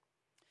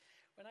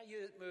 When I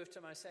moved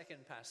to my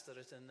second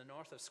pastorate in the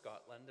north of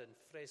Scotland, in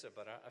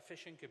Fraserburgh, a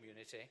fishing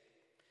community,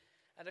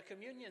 at a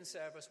communion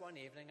service one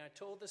evening, I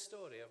told the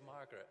story of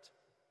Margaret.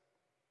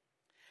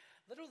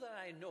 Little did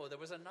I know there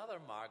was another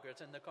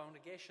Margaret in the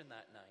congregation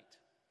that night.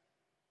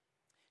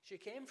 She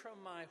came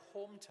from my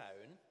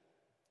hometown.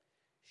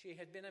 She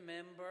had been a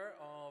member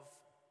of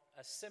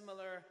a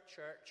similar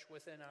church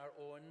within our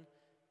own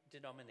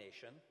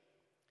denomination,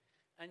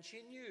 and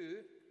she knew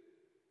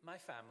my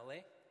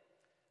family,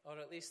 or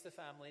at least the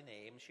family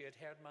name. She had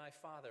heard my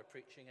father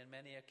preaching on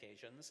many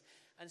occasions,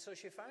 and so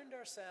she found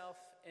herself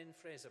in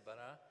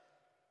Fraserburgh,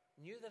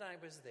 knew that I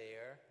was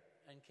there,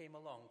 and came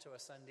along to a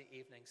Sunday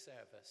evening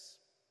service.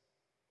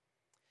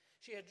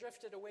 She had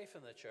drifted away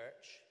from the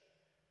church.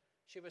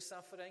 She was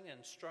suffering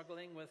and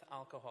struggling with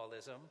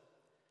alcoholism,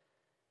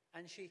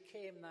 and she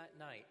came that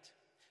night.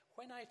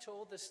 When I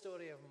told the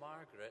story of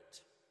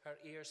Margaret, her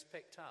ears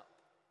picked up.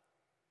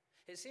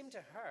 It seemed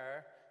to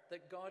her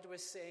that God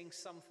was saying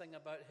something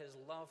about his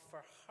love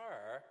for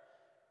her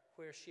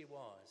where she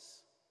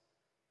was.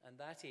 And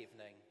that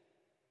evening,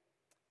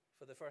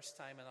 for the first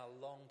time in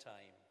a long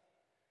time,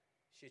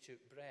 she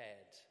took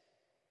bread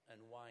and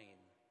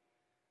wine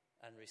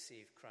and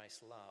received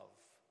Christ's love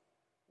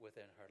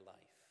within her life.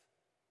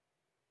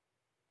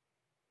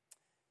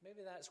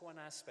 Maybe that's one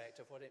aspect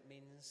of what it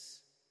means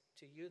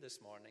to you this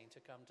morning to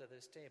come to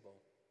this table.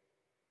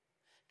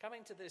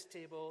 Coming to this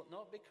table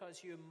not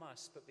because you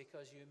must, but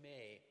because you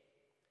may.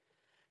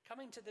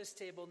 Coming to this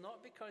table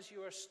not because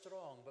you are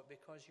strong, but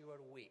because you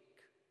are weak.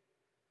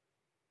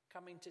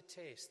 Coming to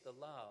taste the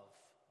love,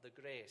 the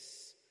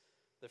grace,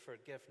 the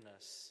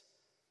forgiveness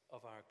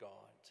of our God.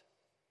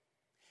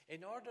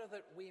 In order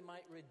that we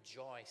might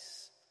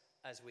rejoice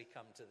as we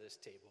come to this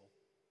table.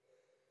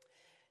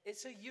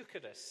 It's a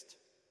Eucharist,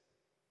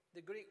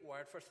 the Greek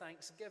word for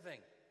thanksgiving.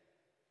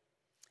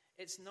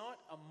 It's not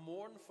a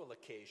mournful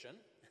occasion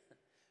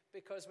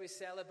because we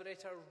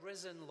celebrate a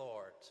risen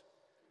Lord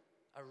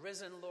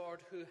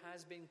who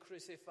has been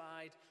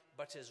crucified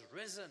but is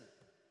risen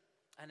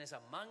and is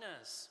among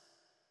us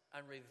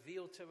and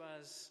revealed to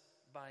us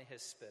by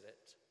his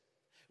Spirit.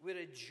 We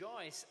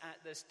rejoice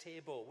at this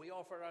table. We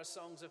offer our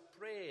songs of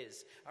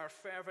praise, our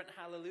fervent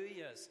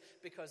hallelujahs,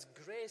 because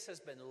grace has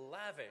been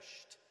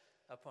lavished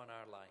upon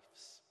our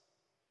lives.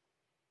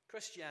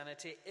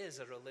 Christianity is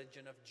a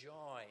religion of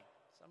joy.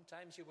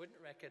 Sometimes you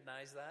wouldn't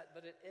recognize that,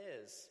 but it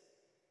is.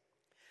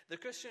 The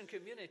Christian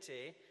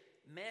community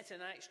met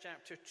in Acts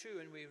chapter 2,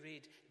 and we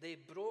read, they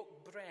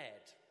broke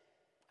bread.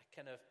 A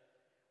kind of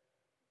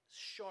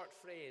short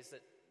phrase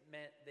that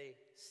meant they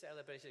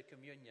celebrated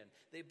communion.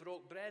 They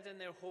broke bread in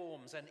their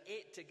homes and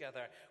ate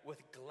together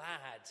with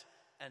glad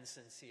and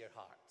sincere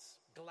hearts.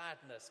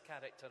 Gladness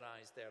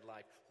characterized their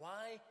life.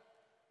 Why?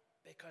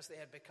 Because they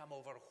had become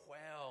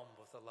overwhelmed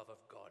with the love of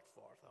God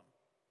for them.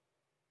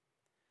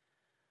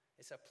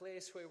 It's a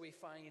place where we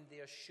find the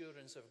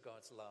assurance of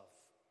God's love,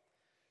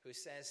 who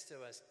says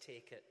to us,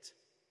 take it.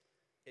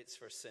 It's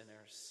for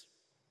sinners.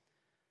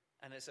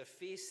 And it's a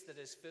feast that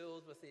is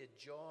filled with the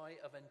joy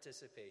of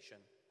anticipation.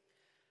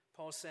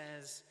 Paul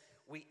says,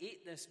 we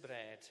eat this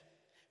bread,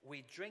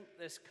 we drink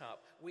this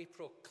cup, we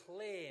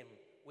proclaim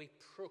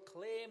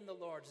the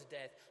Lord's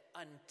death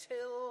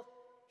until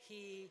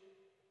he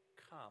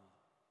come.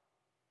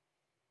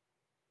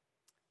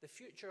 The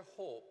future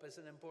hope is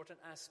an important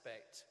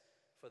aspect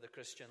for the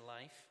Christian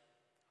life.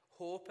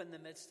 Hope in the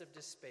midst of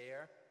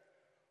despair.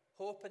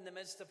 Hope in the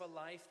midst of a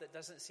life that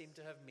doesn't seem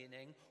to have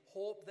meaning.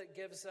 Hope that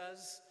gives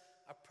us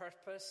a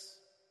purpose,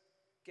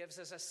 gives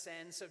us a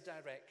sense of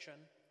direction.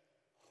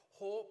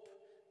 Hope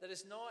that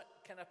is not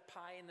kind of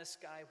pie in the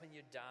sky when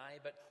you die,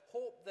 but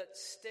hope that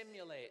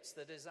stimulates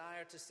the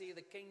desire to see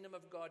the kingdom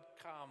of God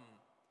come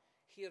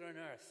here on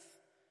earth,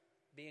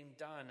 being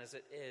done as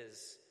it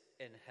is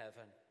in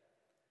heaven.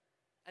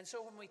 And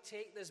so when we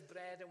take this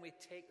bread and we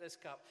take this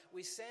cup,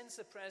 we sense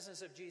the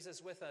presence of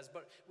Jesus with us,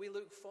 but we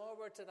look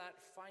forward to that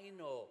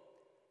final,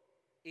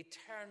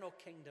 eternal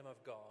kingdom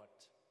of God.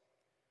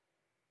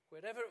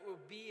 Wherever it will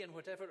be and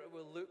whatever it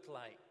will look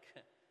like,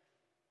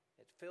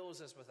 it fills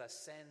us with a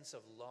sense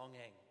of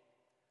longing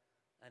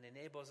and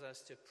enables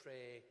us to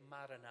pray,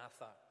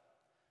 Maranatha,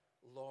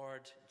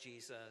 Lord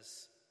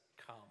Jesus,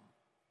 come.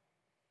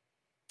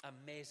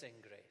 Amazing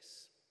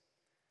grace.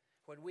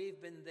 When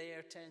we've been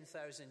there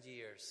 10,000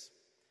 years,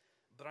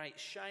 bright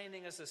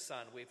shining as the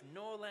sun, we've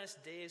no less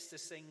days to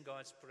sing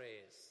God's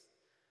praise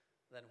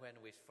than when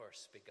we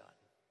first begun.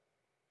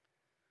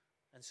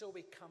 And so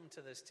we come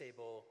to this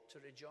table to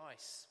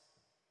rejoice,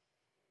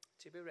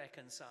 to be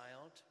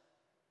reconciled,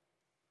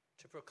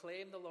 to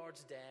proclaim the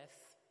Lord's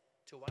death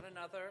to one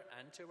another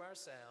and to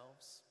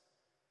ourselves,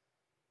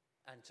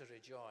 and to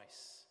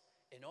rejoice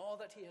in all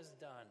that he has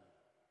done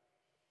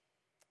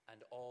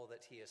and all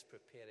that he is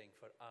preparing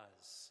for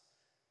us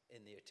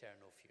in the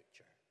eternal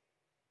future.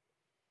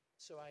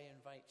 So I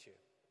invite you,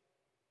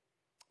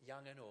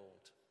 young and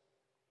old,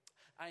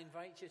 I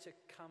invite you to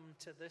come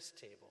to this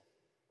table,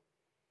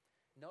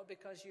 not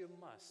because you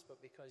must,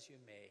 but because you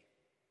may.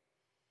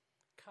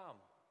 Come,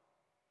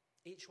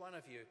 each one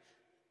of you,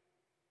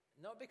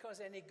 not because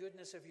any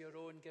goodness of your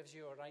own gives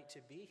you a right to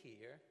be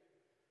here,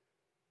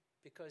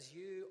 because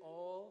you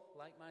all,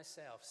 like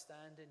myself,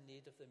 stand in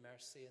need of the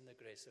mercy and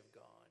the grace of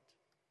God.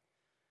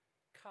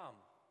 Come,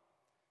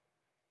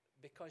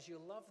 because you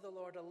love the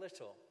Lord a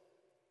little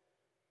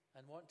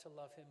and want to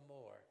love him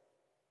more.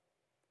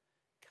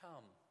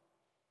 Come,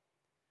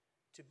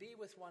 to be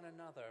with one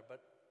another,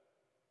 but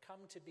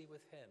come to be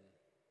with him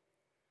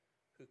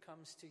who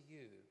comes to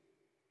you,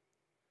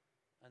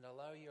 and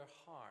allow your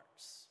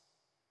hearts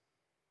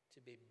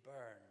to be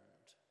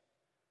burned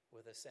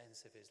with a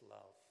sense of his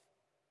love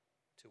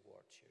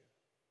towards you.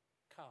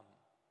 Come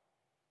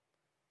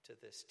to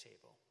this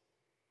table.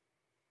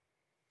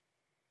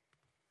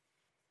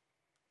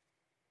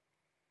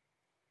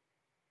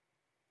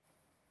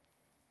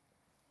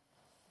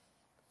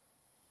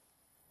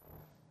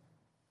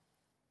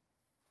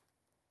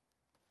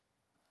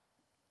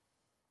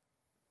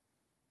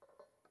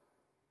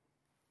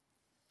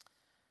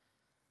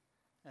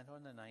 And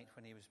on the night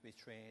when he was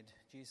betrayed,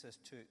 Jesus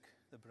took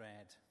the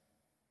bread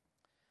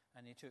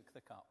and he took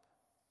the cup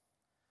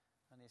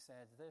and he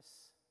said,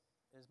 "This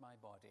is my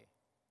body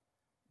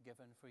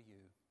given for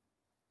you.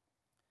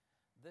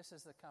 This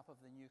is the cup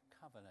of the new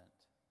covenant,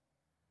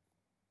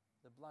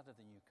 the blood of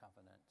the new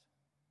covenant,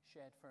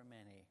 shed for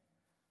many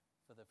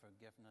for the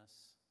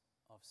forgiveness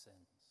of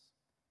sins."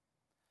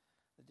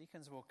 The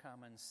deacons will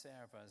come and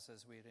serve us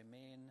as we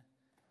remain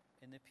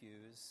in the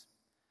pews.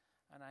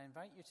 And I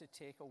invite you to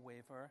take a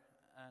wafer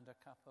and a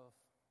cup of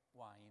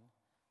wine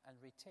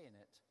and retain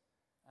it,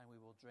 and we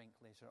will drink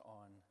later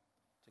on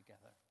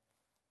together.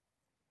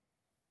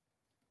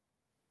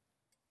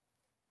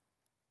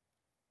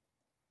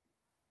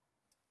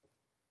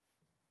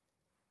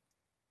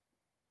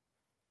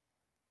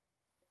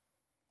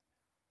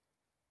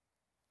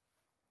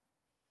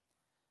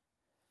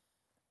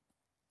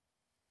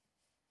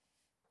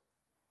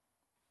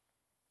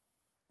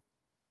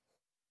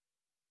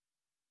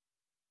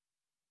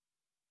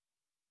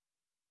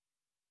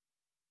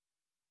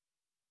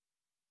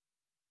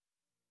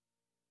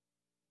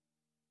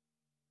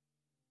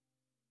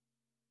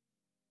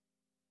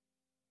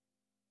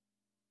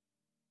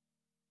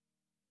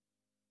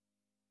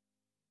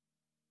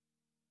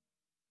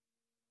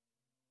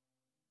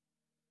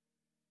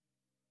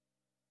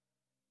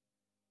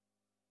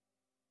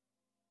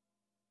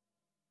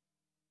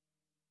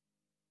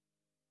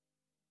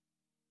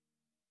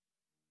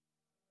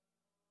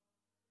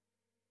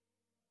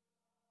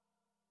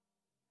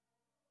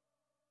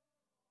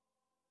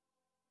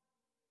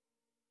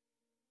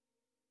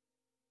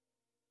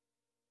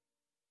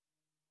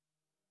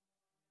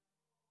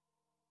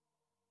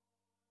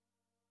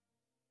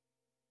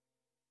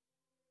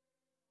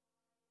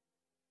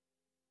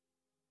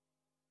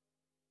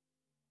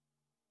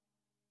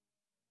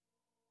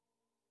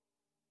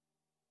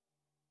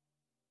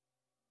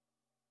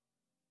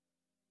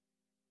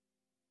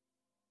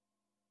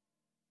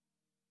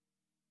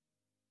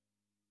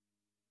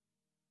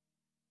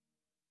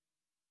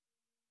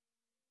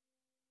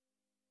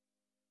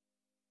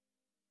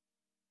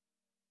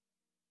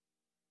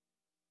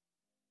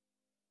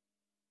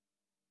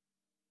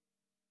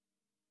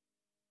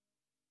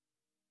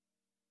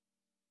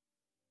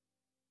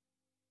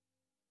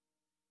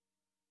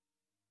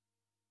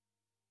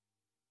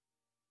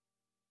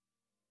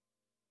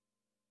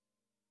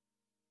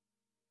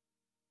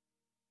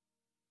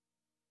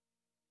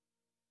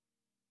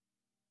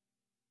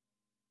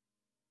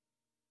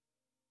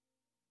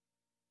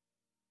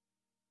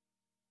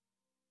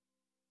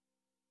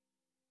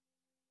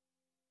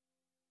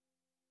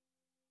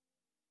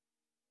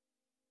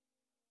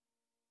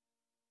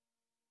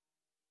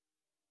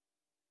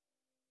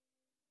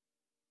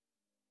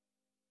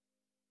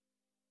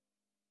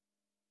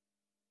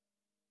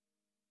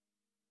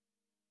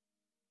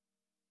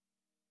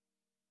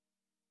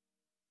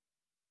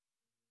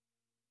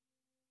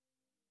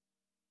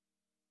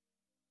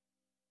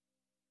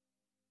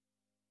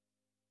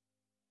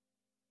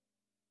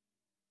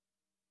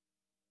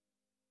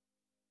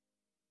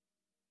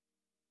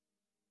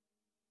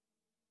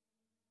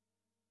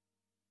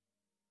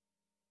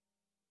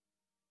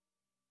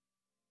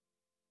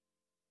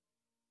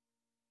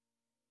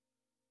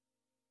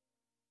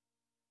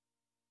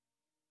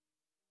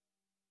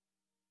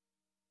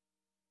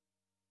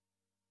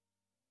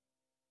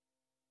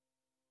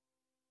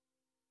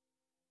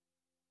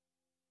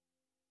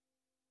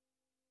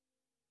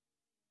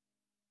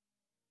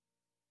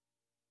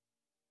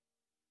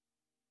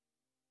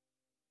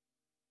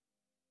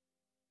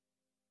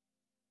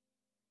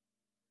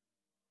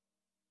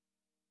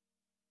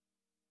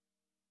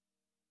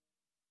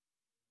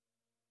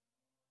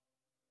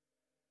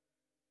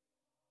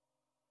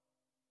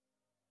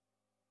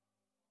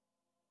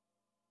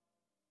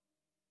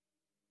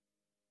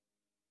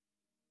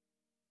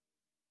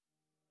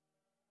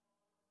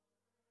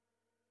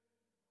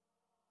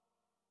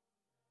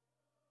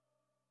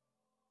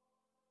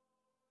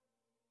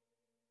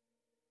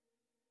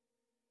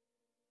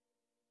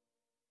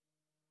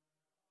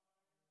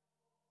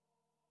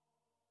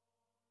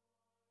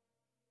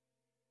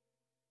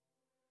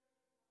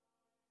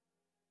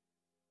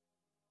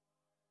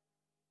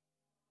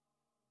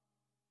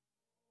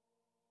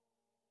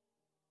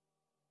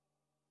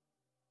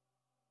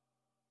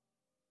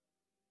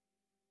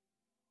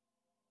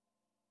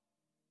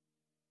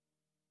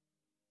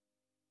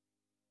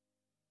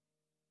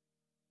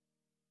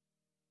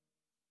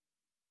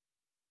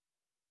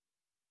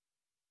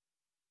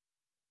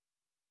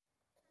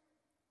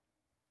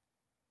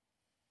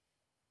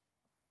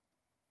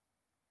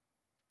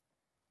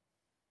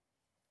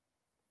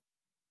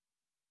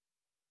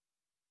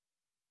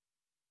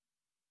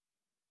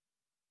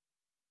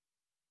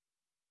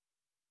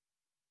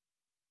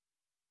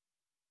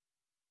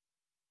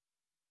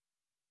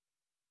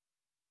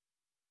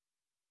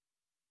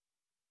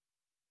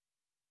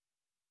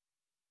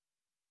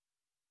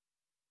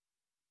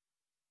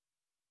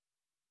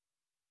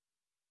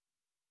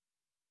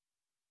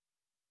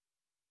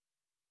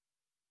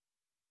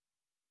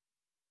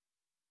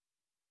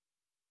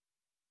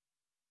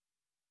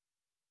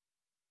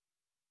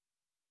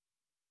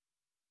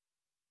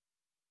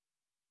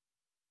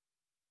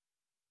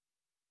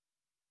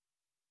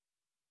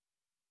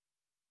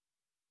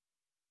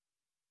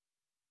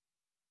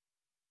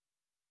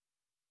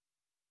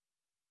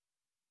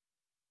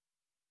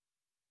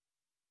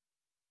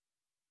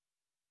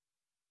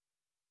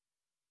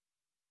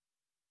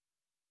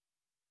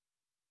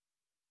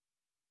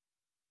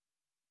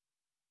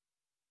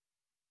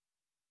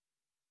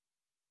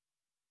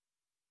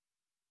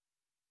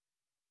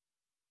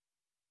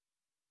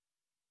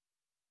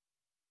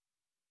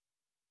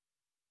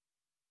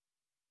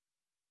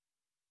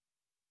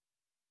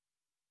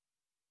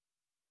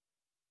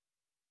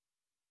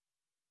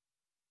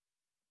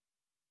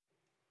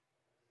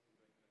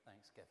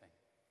 thanksgiving.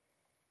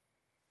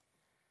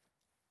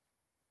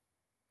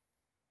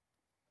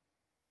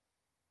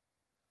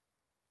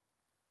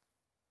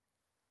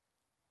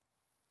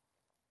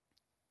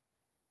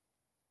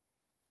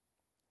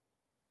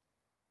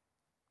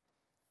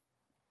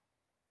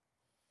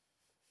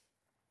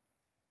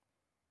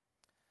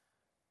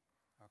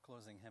 Our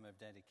closing hymn of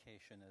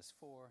dedication is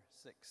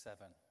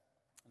 467,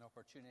 an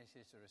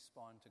opportunity to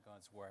respond to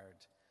God's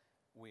word.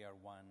 We are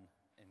one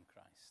in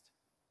Christ.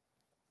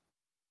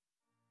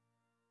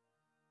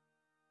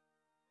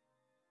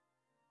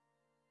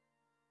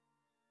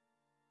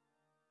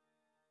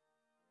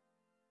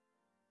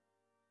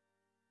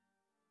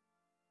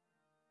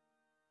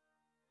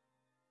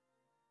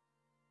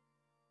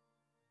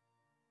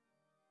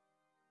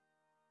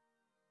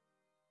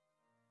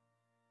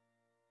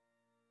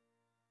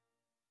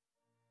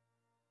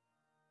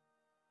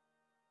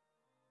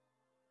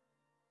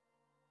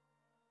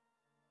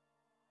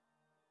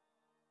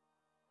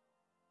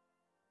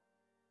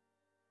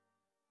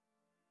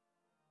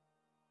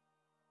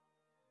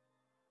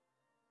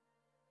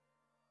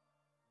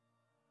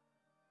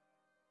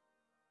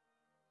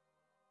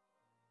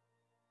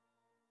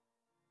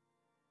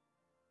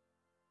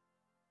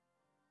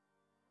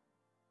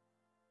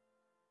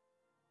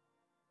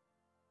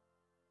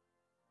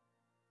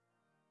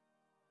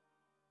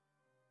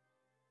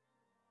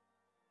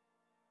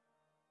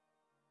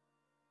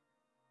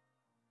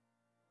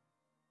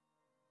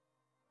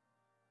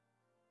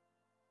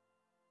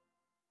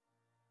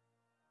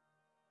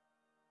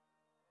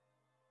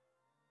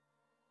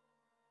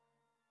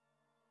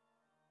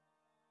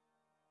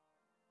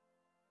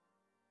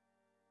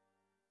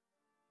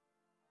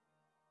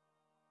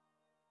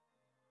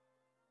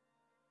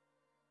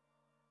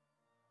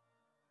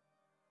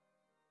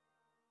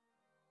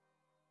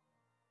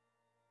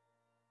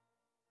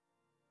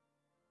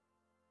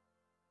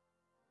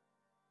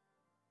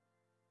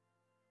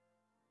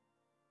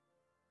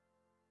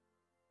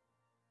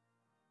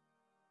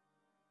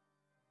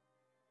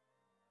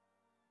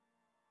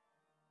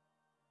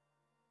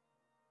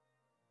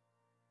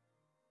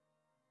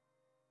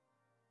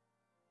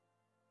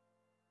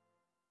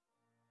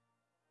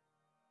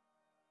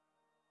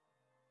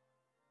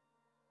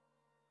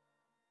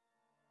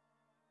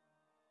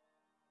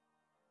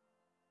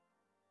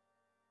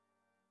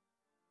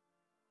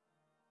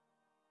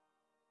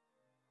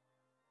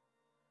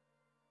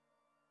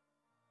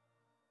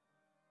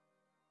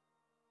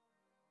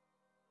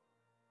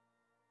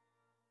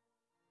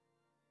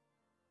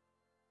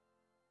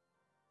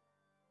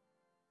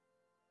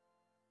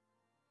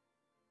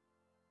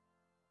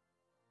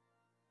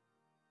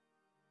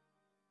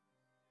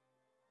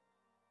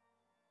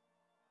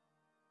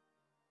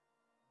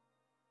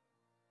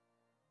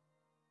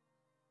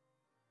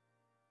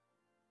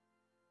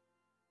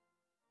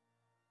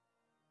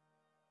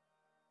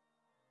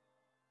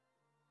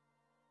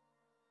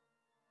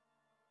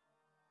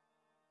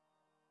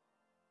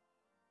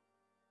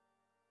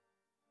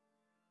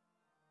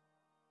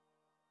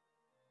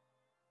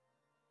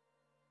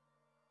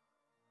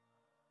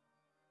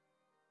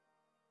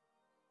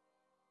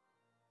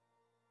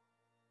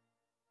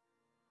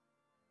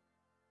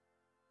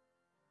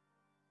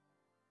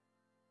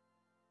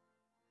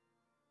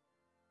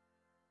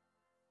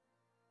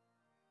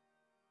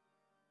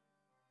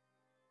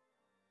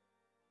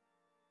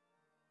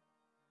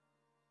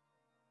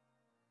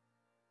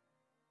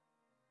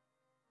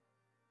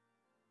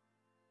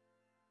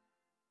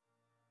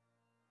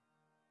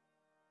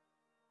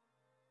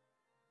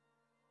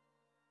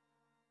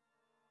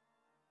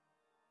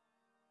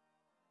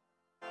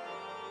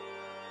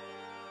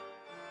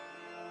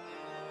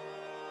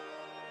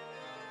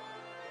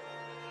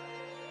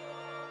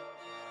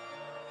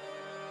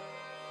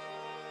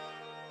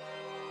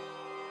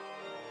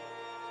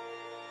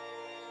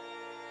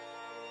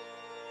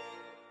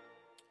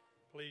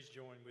 Please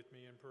join with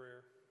me in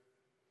prayer.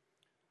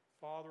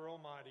 Father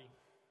Almighty,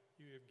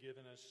 you have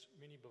given us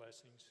many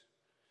blessings.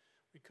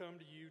 We come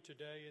to you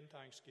today in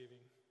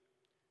thanksgiving.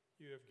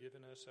 You have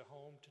given us a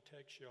home to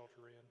take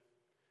shelter in,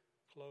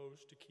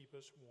 clothes to keep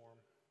us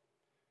warm,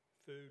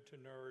 food to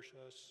nourish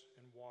us,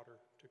 and water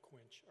to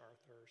quench our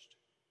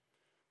thirst.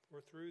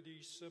 For through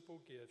these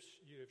simple gifts,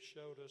 you have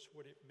showed us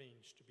what it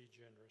means to be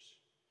generous.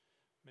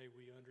 May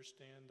we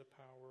understand the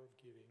power of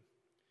giving.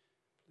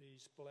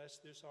 Please bless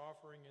this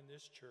offering in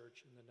this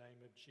church. In the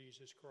name of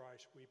Jesus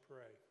Christ, we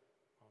pray.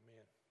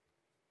 Amen.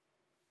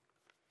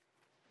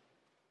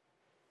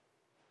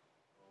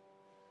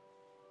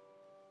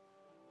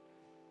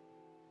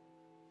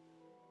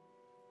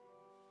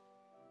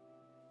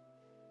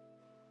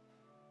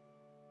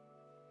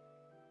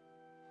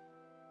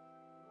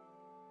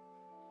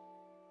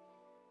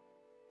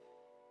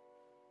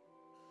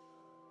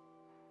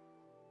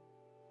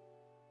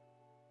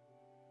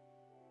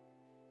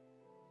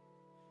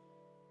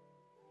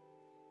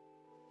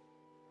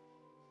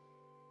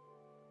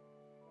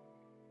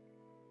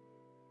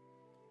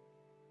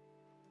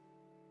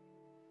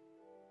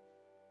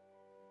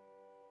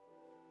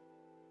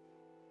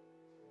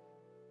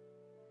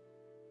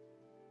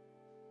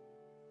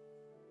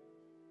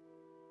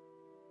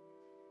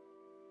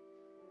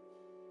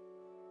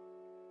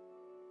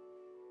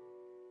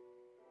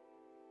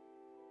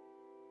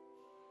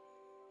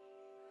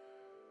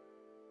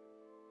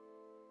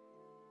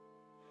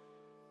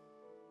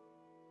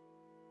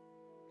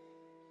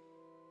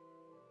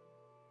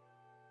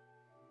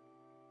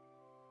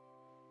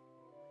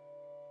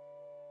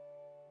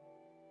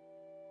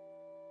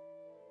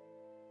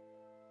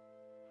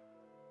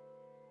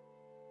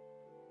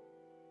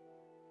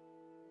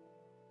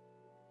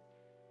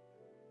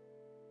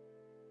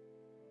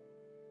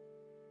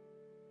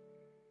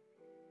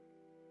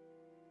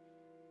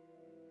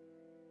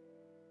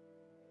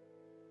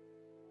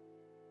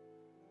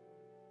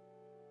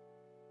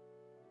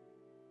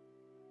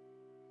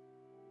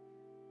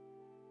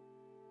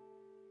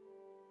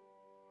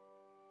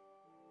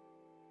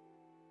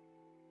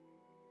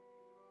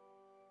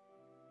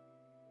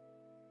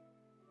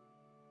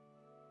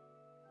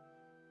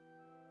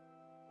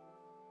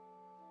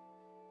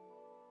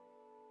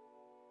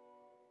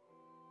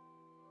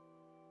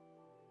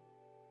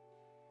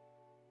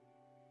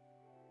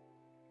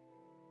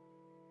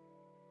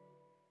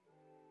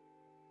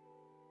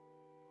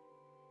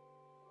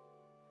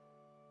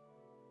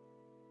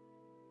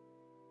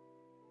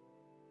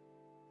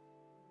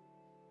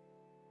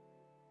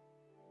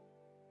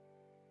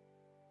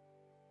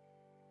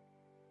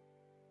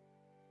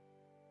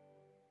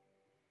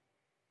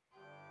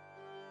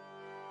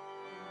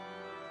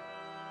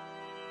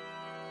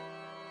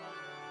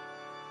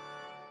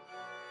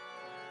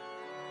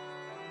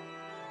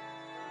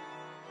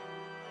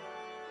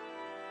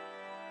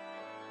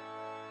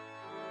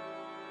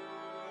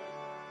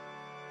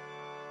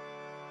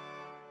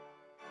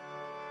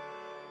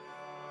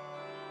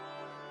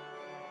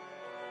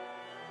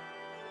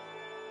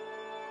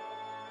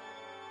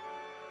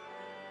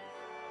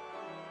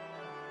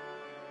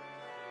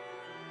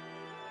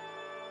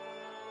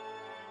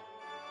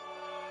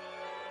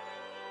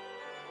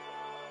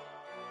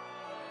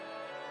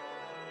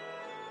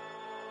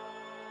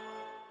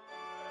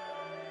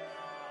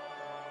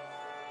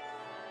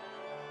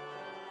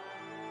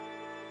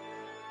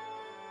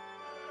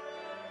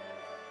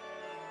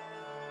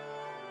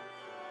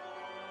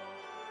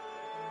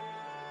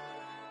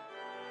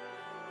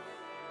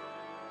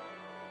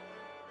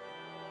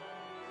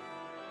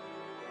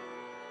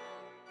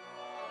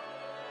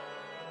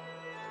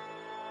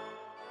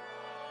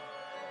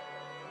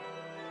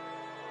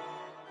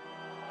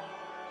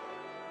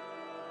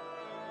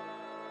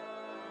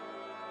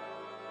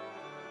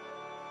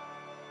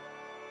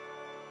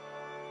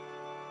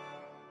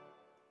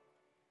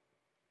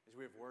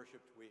 we have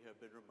worshiped, we have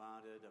been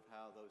reminded of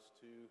how those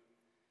two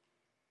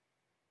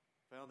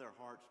found their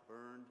hearts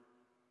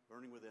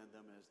burning within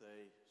them as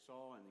they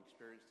saw and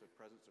experienced the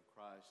presence of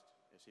Christ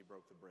as he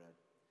broke the bread.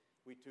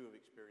 We too have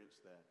experienced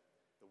that,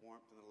 the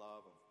warmth and the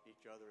love of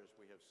each other as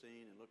we have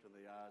seen and looked in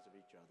the eyes of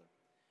each other.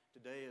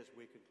 Today, as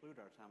we conclude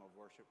our time of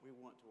worship, we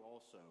want to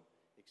also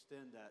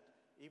extend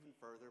that even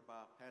further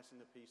by passing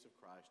the peace of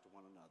Christ to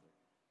one another.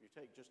 You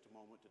take just a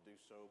moment to do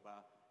so by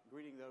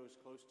greeting those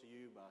close to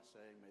you by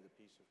saying, "May the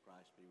peace of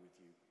Christ be with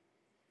you."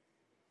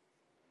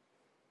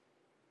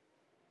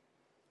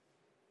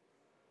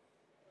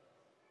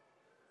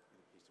 May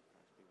the peace of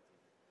Christ be with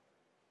you.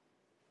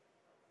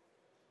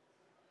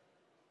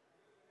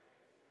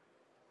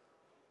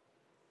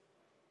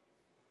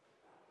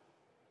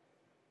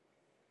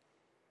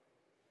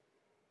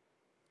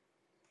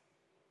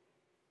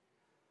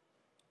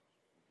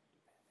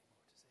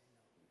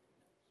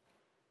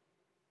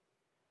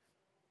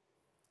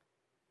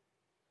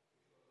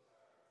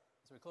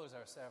 As we close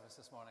our service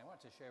this morning, I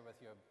want to share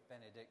with you a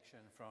benediction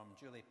from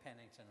Julie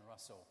Pennington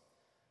Russell,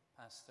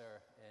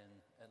 pastor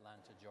in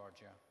Atlanta,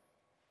 Georgia.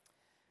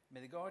 May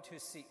the God who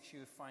seeks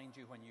you find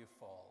you when you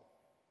fall.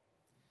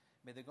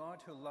 May the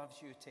God who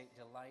loves you take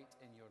delight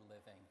in your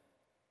living.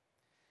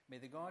 May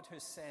the God who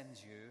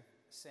sends you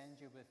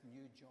send you with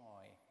new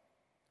joy.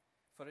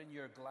 For in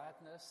your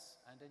gladness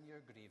and in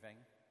your grieving,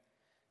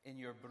 in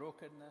your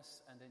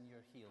brokenness and in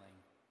your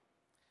healing,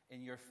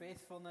 in your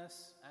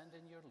faithfulness and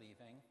in your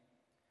leaving,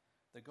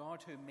 the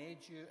God who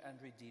made you and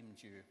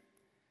redeemed you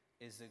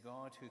is the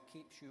God who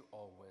keeps you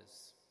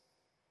always.